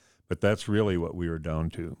 okay? But that's really what we were down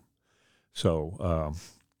to. So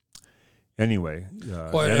anyway,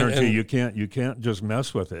 energy, you can't just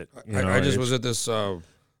mess with it. I just was at this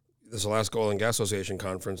Alaska Oil and Gas Association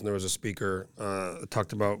conference, and there was a speaker that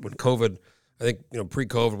talked about when COVID. I think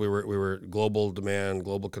pre-COVID we were global demand,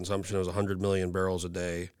 global consumption was 100 million barrels a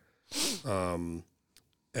day, and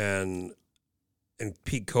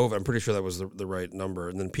peak COVID, I'm pretty sure that was the right number.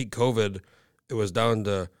 And then peak COVID, it was down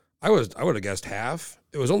to I would have guessed half.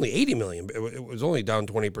 It was only 80 million. It was only down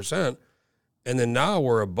 20%, and then now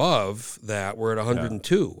we're above that. We're at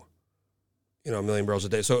 102, million barrels a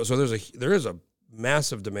day. So there is a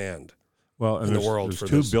massive demand. Well, and in the world, there's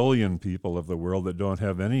 2 billion people of the world that don't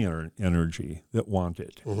have any energy that want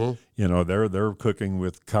it. Mm-hmm. They're cooking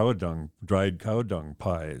with dried cow dung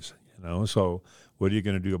pies. So what are you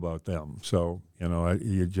going to do about them? So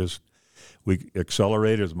we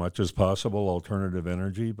accelerate as much as possible alternative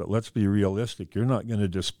energy, but let's be realistic. You're not going to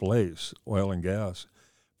displace oil and gas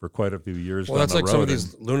for quite a few years. Well, that's like some of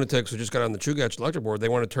these lunatics who just got on the Chugach electric board. They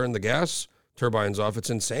want to turn the gas turbines off. It's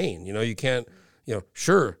insane. You can't.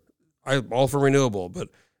 Sure. I'm all for renewable, but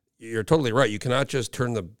you're totally right. You cannot just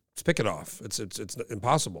turn the spigot off. It's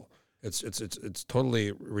impossible. It's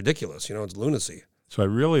totally ridiculous. It's lunacy. So I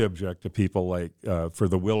really object to people like for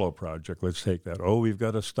the Willow Project. Let's take that. Oh, we've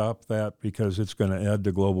got to stop that because it's going to add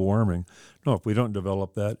to global warming. No, if we don't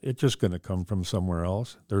develop that, it's just going to come from somewhere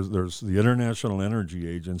else. There's the International Energy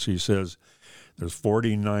Agency says there's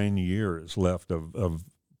 49 years left of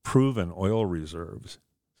proven oil reserves.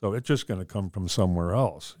 So it's just going to come from somewhere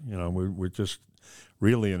else. We're just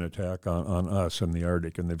really an attack on us in the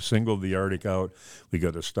Arctic. And they've singled the Arctic out. We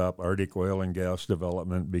got to stop Arctic oil and gas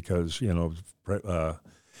development because, the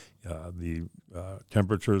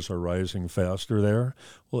temperatures are rising faster there.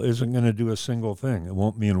 Well, it isn't going to do a single thing. It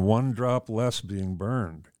won't mean one drop less being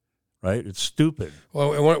burned, right? It's stupid.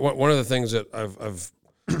 Well, and one of the things that I've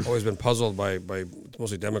always been puzzled by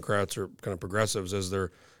mostly Democrats or kind of progressives is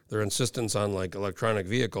their insistence on like electronic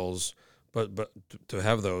vehicles, but to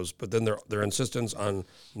have those, but then their insistence on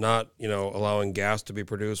not allowing gas to be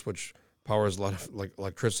produced, which powers a lot of like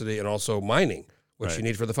electricity, and also mining, which you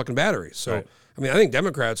need for the fucking batteries. So I mean, I think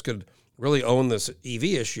Democrats could really own this EV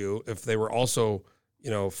issue if they were also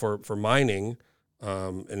for mining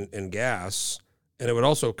and gas, and it would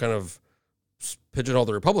also kind of pigeonhole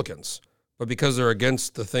the Republicans. But because they're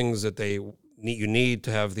against the things that you need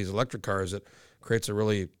to have these electric cars, it creates a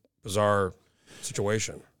really bizarre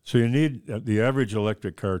situation. So you need, the average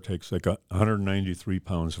electric car takes like 193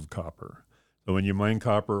 pounds of copper. So when you mine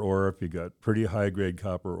copper ore, if you got pretty high-grade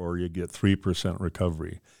copper ore, you get 3%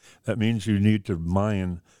 recovery. That means you need to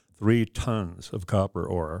mine 3 tons of copper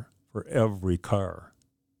ore for every car.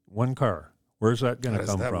 One car. Where's that going to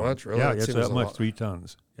come from? Much, really? Yeah, it's that much, 3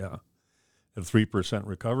 tons. Yeah. At 3%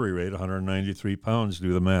 recovery rate, 193 pounds,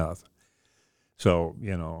 do the math. So,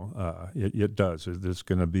 it does. There's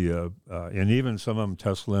going to be and even some of them,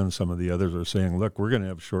 Tesla and some of the others are saying, look, we're going to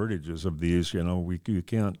have shortages of these, you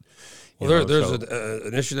can't. Well, there's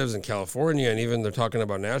initiatives in California, and even they're talking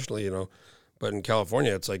about nationally, but in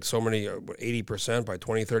California, it's like so many, 80% by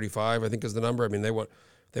 2035, I think is the number. I mean, they want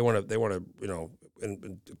to,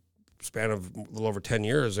 in a span of a little over 10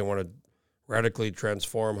 years, they want to radically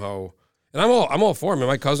transform how. And I'm all for them. I mean,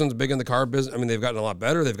 my cousin's big in the car business. I mean, they've gotten a lot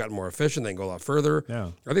better. They've gotten more efficient. They can go a lot further.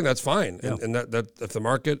 Yeah. I think that's fine. Yeah. And that if the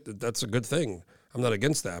market, that's a good thing. I'm not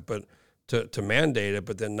against that. But to mandate it,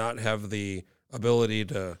 but then not have the ability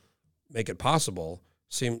to make it possible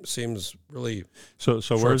seems really so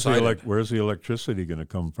where's the electricity going to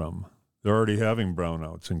come from? They're already having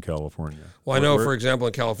brownouts in California. Well, I know, for example,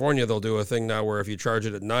 in California, they'll do a thing now where if you charge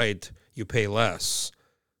it at night, you pay less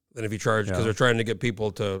than if you charge, because they're trying to get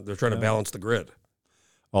people to balance the grid.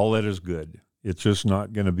 All that is good. It's just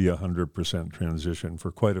not going to be 100% transition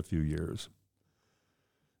for quite a few years.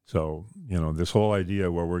 So, this whole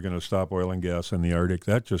idea where we're going to stop oil and gas in the Arctic,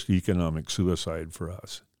 that's just economic suicide for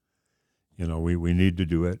us. We need to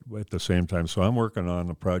do it at the same time. So I'm working on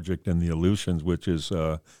a project in the Aleutians, which is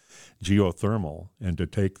geothermal, and to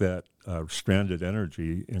take that stranded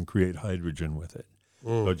energy and create hydrogen with it.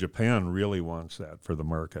 So Japan really wants that for the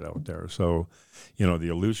market out there. So, the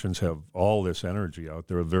Aleutians have all this energy out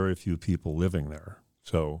there, very few people living there.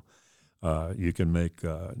 So you can make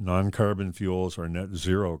non-carbon fuels or net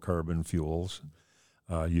zero carbon fuels.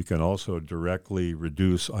 You can also directly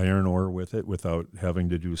reduce iron ore with it without having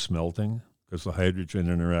to do smelting, because the hydrogen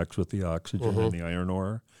interacts with the oxygen in the iron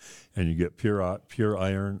ore, and you get pure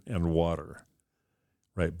iron and water,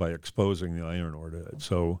 right, by exposing the iron ore to it.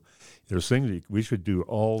 So there's things we should do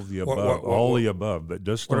all the above, but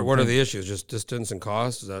just what are the issues? Just distance and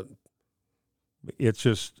cost? Is that? It's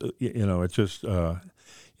just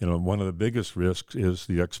one of the biggest risks is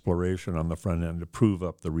the exploration on the front end to prove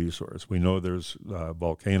up the resource. We know there's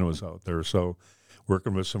volcanoes out there, so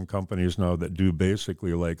working with some companies now that do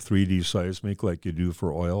basically like 3D seismic like you do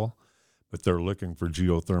for oil, but they're looking for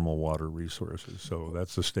geothermal water resources. So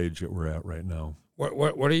that's the stage that we're at right now.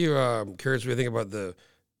 What are you curious what you think about the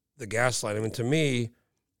gas line? I mean, to me,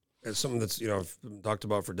 it's something that's I've talked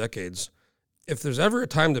about for decades. If there's ever a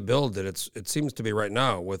time to build it, it seems to be right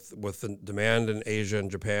now with the demand in Asia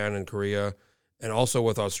and Japan and Korea, and also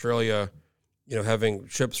with Australia, having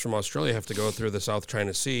ships from Australia have to go through the South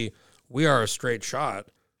China Sea. We are a straight shot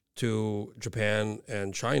to Japan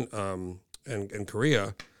and China and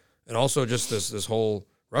Korea, and also just this whole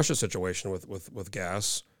Russia situation with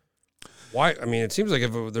gas. Why? I mean, it seems like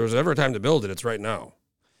if there was ever a time to build it, it's right now.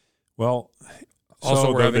 Well,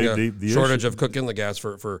 also we're having a shortage of cook inlet gas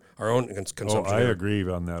for our own consumption. I agree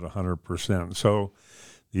on that 100%. So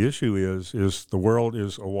the issue is the world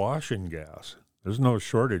is awash in gas. There's no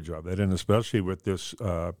shortage of it, and especially with this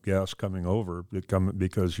gas coming over,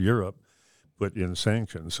 because Europe put in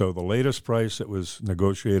sanctions. So the latest price that was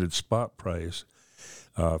negotiated, spot price,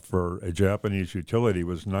 for a Japanese utility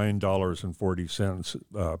was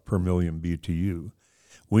 $9.40 per million BTU.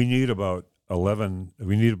 We need about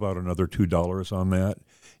another $2 on that,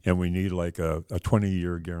 and we need like a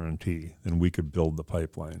 20-year guarantee, and we could build the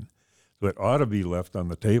pipeline. So it ought to be left on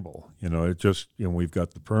the table. It just, we've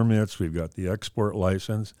got the permits, we've got the export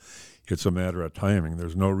license. It's a matter of timing.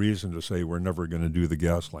 There's no reason to say we're never going to do the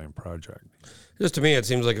gas line project. Just to me, it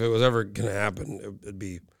seems like if it was ever going to happen, it'd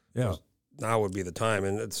be now would be the time,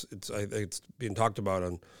 and it's being talked about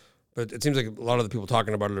on. But it seems like a lot of the people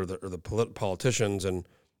talking about it are the politicians, and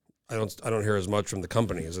I don't hear as much from the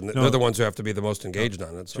companies, and they're the ones who have to be the most engaged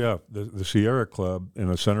on it. So. Jeff, the Sierra Club and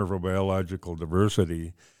the Center for Biological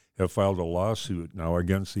Diversity have filed a lawsuit now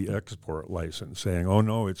against the export license, saying, "Oh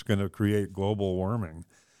no, it's going to create global warming."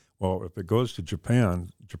 Well, if it goes to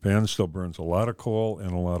Japan, Japan still burns a lot of coal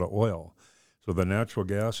and a lot of oil, so the natural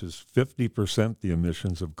gas is 50% the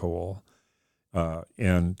emissions of coal.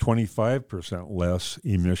 And 25% less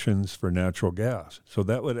emissions for natural gas. So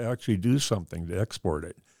that would actually do something to export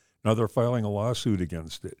it. Now they're filing a lawsuit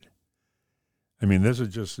against it. I mean, this is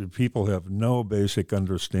just, people have no basic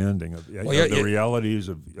understanding of the realities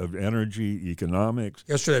of energy, economics,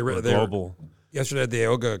 yesterday, global. Yesterday at the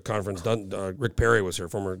AOGA conference, Rick Perry was here,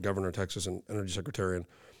 former governor of Texas and energy secretary, and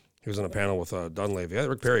he was on a panel with Dunleavy. Yeah,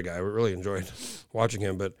 Rick Perry guy, I really enjoyed watching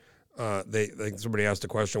him, but somebody asked a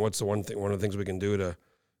question, what's the one of the things we can do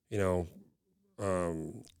to,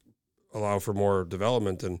 allow for more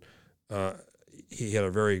development? And he had a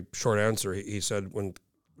very short answer. He said, when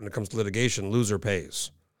it comes to litigation, loser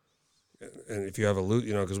pays. And if you have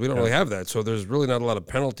because we don't really have that. So there's really not a lot of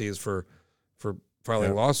penalties for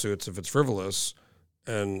filing lawsuits if it's frivolous.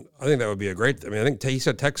 And I think that would be a great, I think he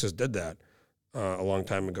said Texas did that a long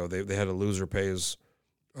time ago. They had a loser pays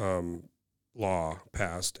law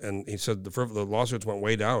passed, and he said the lawsuits went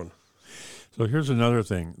way down. So here's another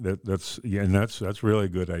thing that's really a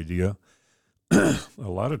good idea. A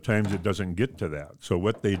lot of times it doesn't get to that. So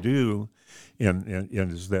what they do, and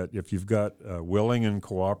is that if you've got willing and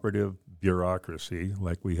cooperative bureaucracy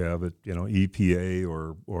like we have at EPA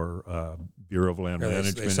or Bureau of Land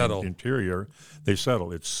Management and Interior, they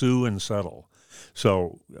settle. It's sue and settle.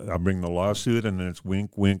 So I'll bring the lawsuit, and then it's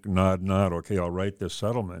wink, wink, nod, nod. Okay, I'll write this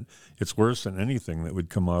settlement. It's worse than anything that would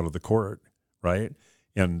come out of the court, right?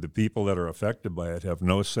 And the people that are affected by it have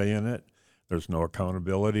no say in it. There's no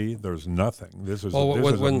accountability. There's nothing. This is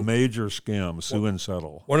a major scam, sue and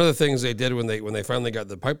settle. One of the things they did when they finally got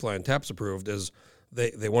the pipeline taps approved is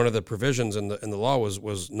they one of the provisions in the law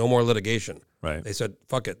was no more litigation. Right. They said,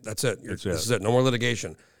 fuck it, that's it. This is it. No more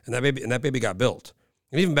litigation. And that baby got built.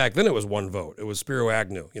 And even back then, it was one vote. It was Spiro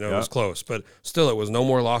Agnew. It was close, but still, it was no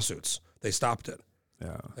more lawsuits. They stopped it.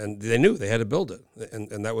 Yeah. And they knew they had to build it,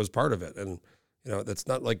 and that was part of it. And that's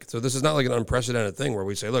not like, so this is not like an unprecedented thing where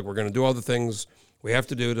we say, look, we're going to do all the things we have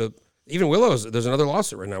to do to. Even Willow's. There's another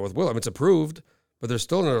lawsuit right now with Willow. It's approved, but there's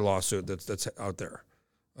still another lawsuit that's out there.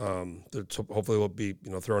 That hopefully will be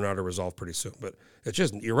thrown out or resolved pretty soon. But it's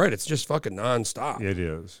just, you're right, it's just fucking nonstop. It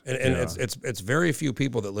is, and it's very few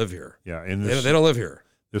people that live here. Yeah, and they don't live here.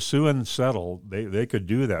 The sue and settle, they could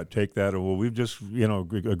do that. Take that. Well, we've just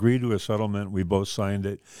agreed to a settlement. We both signed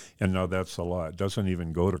it, and now that's the law. It doesn't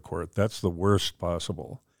even go to court. That's the worst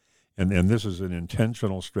possible, and this is an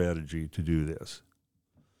intentional strategy to do this.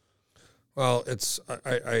 Well,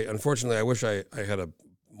 I unfortunately I wish I had a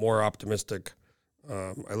more optimistic.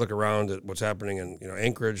 I look around at what's happening in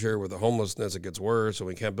Anchorage here with the homelessness. It gets worse, and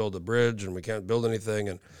we can't build a bridge, and we can't build anything,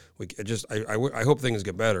 and I hope things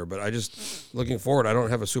get better. But I just looking forward. I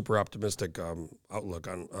don't have a super optimistic outlook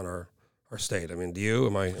on our state. I mean, do you?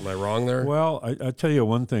 Am I wrong there? Well, I tell you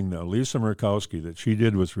one thing though. Lisa Murkowski, that she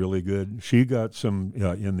did was really good. She got some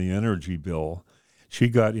in the energy bill. She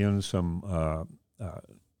got in some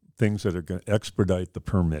things that are going to expedite the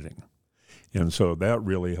permitting. And so that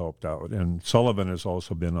really helped out. And Sullivan has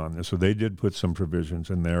also been on this. So they did put some provisions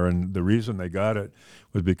in there. And the reason they got it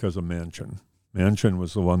was because of Manchin. Manchin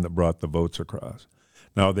was the one that brought the votes across.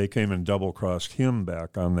 Now, they came and double-crossed him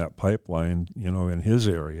back on that pipeline, in his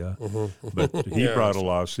area. Mm-hmm. But he brought a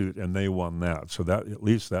lawsuit, and they won that. So that at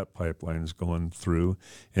least that pipeline's going through.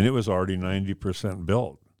 And it was already 90%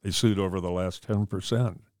 built. They sued over the last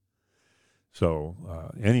 10%.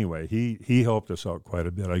 So anyway, he helped us out quite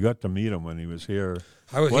a bit. I got to meet him when he was here.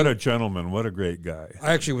 What a gentleman! What a great guy!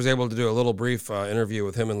 I actually was able to do a little brief interview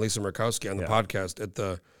with him and Lisa Murkowski on the podcast at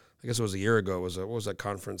I guess it was a year ago. What was that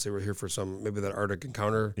conference? They were here for maybe that Arctic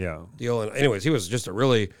Encounter deal. And anyways, he was just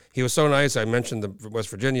he was so nice. I mentioned the West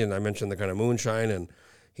Virginia, and I mentioned the kind of moonshine, and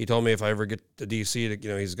he told me if I ever get to D.C.,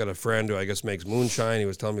 he's got a friend who I guess makes moonshine. He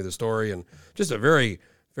was telling me the story, and just a very,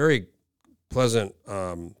 very pleasant,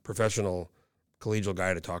 professional, collegial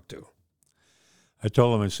guy to talk to. I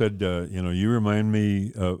told him, I said, you remind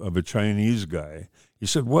me of a Chinese guy. He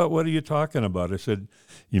said, what are you talking about? I said,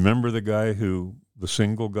 you remember the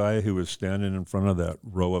single guy who was standing in front of that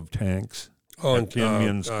row of tanks? Oh, in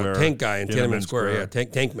Tiananmen Square. Tank guy in Tiananmen Square, yeah,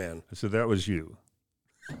 tank man. I said, that was you.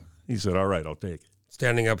 He said, all right, I'll take it.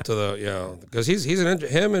 standing up to the because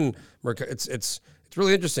him and it's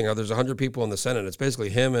really interesting how there's 100 people in the Senate. It's basically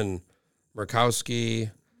him and Murkowski,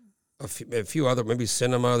 a few other, maybe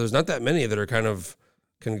Sinema. There's not that many that are kind of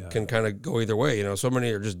can kind of go either way. So many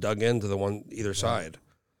are just dug into the one either side,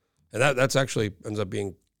 and that's actually ends up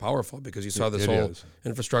being powerful because you saw this whole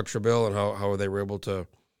infrastructure bill and how they were able to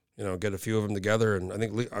get a few of them together. And I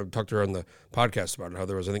think I talked to her on the podcast about it, how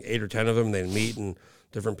there was, I think, 8 or 10 of them. They'd meet in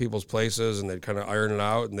different people's places and they'd kind of iron it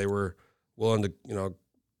out, and they were willing to,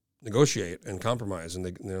 negotiate and compromise,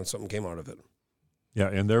 and something came out of it. Yeah,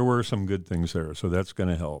 and there were some good things there, so that's going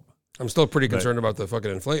to help. I'm still pretty concerned about the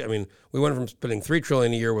fucking inflation. I mean, we went from spending $3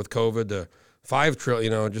 trillion a year with COVID to $5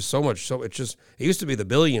 trillion, just so much. So it used to be the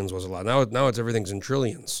billions was a lot. Now it's everything's in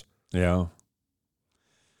trillions. Yeah.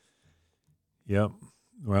 Yep.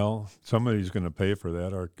 Well, somebody's going to pay for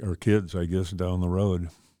that. Our kids, I guess, down the road.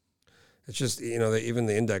 It's just, even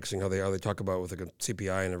the indexing, how they talk about with the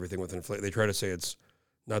CPI and everything with inflation, they try to say it's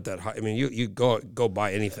not that high. I mean, you go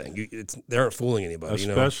buy anything. They aren't fooling anybody.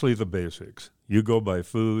 Especially the basics. You go buy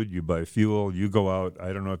food, you buy fuel, you go out.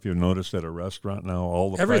 I don't know if you've noticed at a restaurant now,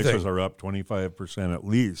 all the prices are up 25% at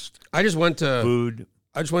least. I just went to food.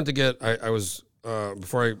 I just went to get. I was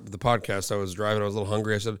before the podcast. I was driving. I was a little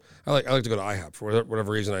hungry. I said I like to go to IHOP for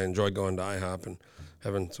whatever reason. I enjoy going to IHOP and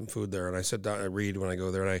having some food there. And I sit down. I read when I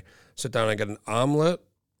go there, and I sit down. And I get an omelet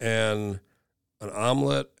and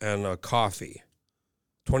a coffee.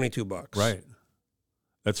 $22. Right.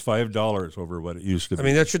 That's $5 over what it used to be. I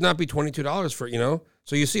mean, that should not be $22 for,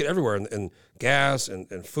 So you see it everywhere in gas and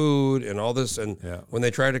food and all this. And when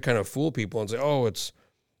they try to kind of fool people and say, oh, it's,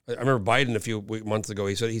 I remember Biden a few months ago,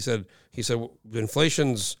 he said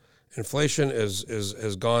inflation has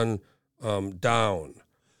gone down.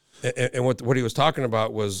 And what he was talking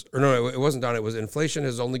about was, or no, it wasn't down. It was inflation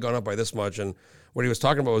has only gone up by this much. And what he was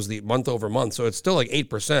talking about was the month over month. So it's still like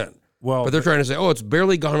 8%. Well, but they're trying to say, oh, it's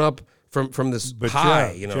barely gone up from this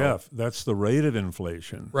high. Jeff, that's the rate of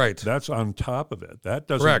inflation. Right. That's on top of it. That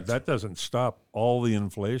doesn't stop all the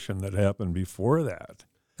inflation that happened before that.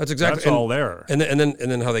 That's exactly. That's all there. And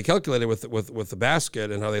then how they calculate it with the basket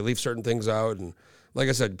and how they leave certain things out. And like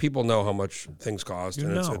I said, people know how much things cost,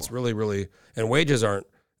 it's really, really, and wages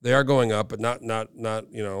they are going up, but not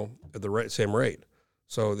at the same rate.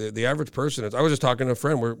 So the average person I was just talking to a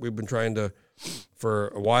friend. We've been trying to, for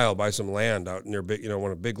a while, buy some land out near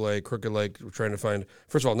one of Big Lake, Crooked Lake. We're trying to find.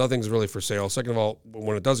 First of all, nothing's really for sale. Second of all,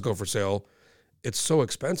 when it does go for sale, it's so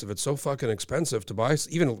expensive. It's so fucking expensive to buy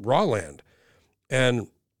even raw land. And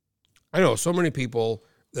I know so many people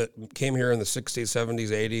that came here in the 60s, 70s,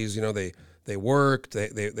 80s. They worked.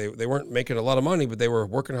 They weren't making a lot of money, but they were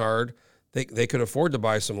working hard. They could afford to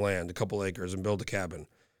buy some land, a couple acres, and build a cabin.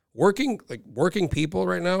 Working people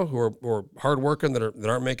right now who are hard working that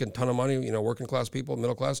aren't making a ton of money, working class people,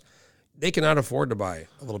 middle class, they cannot afford to buy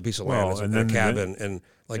a little piece of land and a cabin and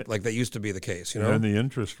like that used to be the case, And then the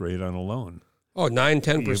interest rate on a loan. Oh,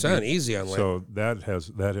 9-10% easy on land. So that has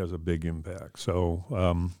a big impact. So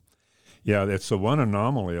it's the one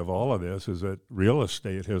anomaly of all of this is that real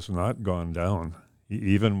estate has not gone down,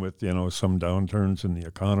 even with some downturns in the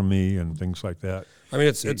economy and things like that. I mean,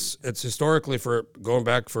 it's historically for going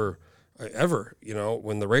back for ever.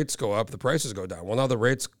 When the rates go up, the prices go down. Well, now the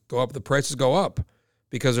rates go up, the prices go up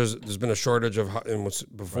because there's been a shortage of.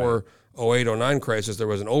 Before 08-09 crisis, there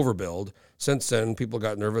was an overbuild. Since then, people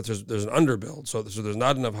got nervous. There's an underbuild, so there's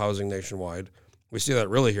not enough housing nationwide. We see that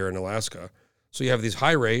really here in Alaska. So you have these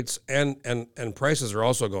high rates and prices are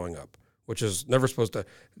also going up, which is never supposed to.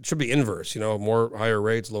 It should be inverse. More higher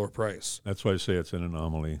rates, lower price. That's why I say it's an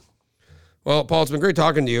anomaly. Well, Paul, it's been great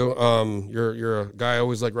talking to you. You're a guy I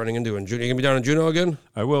always like running into in Juneau. You gonna be down in Juneau again?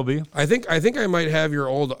 I will be. I think I might have your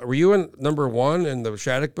old. Were you in number 1 in the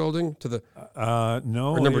Shattuck building to the?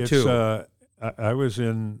 No, or number 2. I was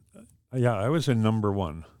in. Yeah, I was in number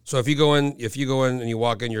 1. So if you go in and you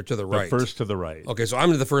walk in, you're to the right. First to the right. Okay, so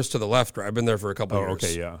I'm the first to the left. I've been there for a couple of years.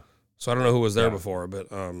 Okay, yeah. So I don't know who was there before, but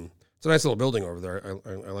it's a nice little building over there.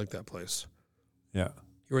 I like that place. Yeah.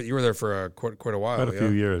 You were there for quite a while. Quite a few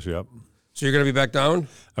years. Yep. So you're going to be back down?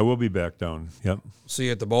 I will be back down. Yep. See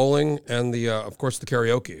you at the bowling and of course, the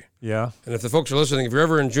karaoke. Yeah. And if the folks are listening, if you're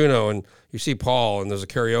ever in Juneau and you see Paul and there's a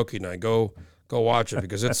karaoke night, go watch it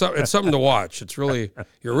because it's something to watch. It's really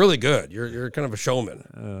you're really good. You're kind of a showman.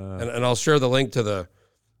 And I'll share the link to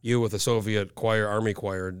you with the Soviet choir, Army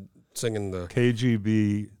choir, singing the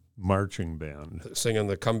KGB marching band, singing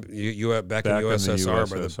the back in USSR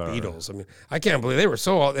by the Beatles. I mean, I can't believe they were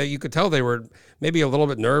you could tell they were maybe a little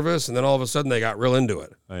bit nervous, and then all of a sudden they got real into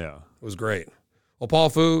it. Oh, yeah, it was great. Well,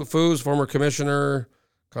 Paul Fuhs, former commissioner,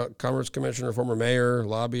 commerce commissioner, former mayor,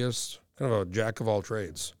 lobbyist. kind of a jack of all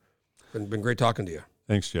trades. Been great talking to you.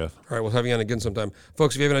 Thanks, Jeff. All right, we'll have you on again sometime.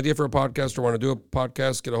 Folks, if you have an idea for a podcast or want to do a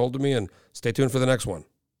podcast, get a hold of me and stay tuned for the next one.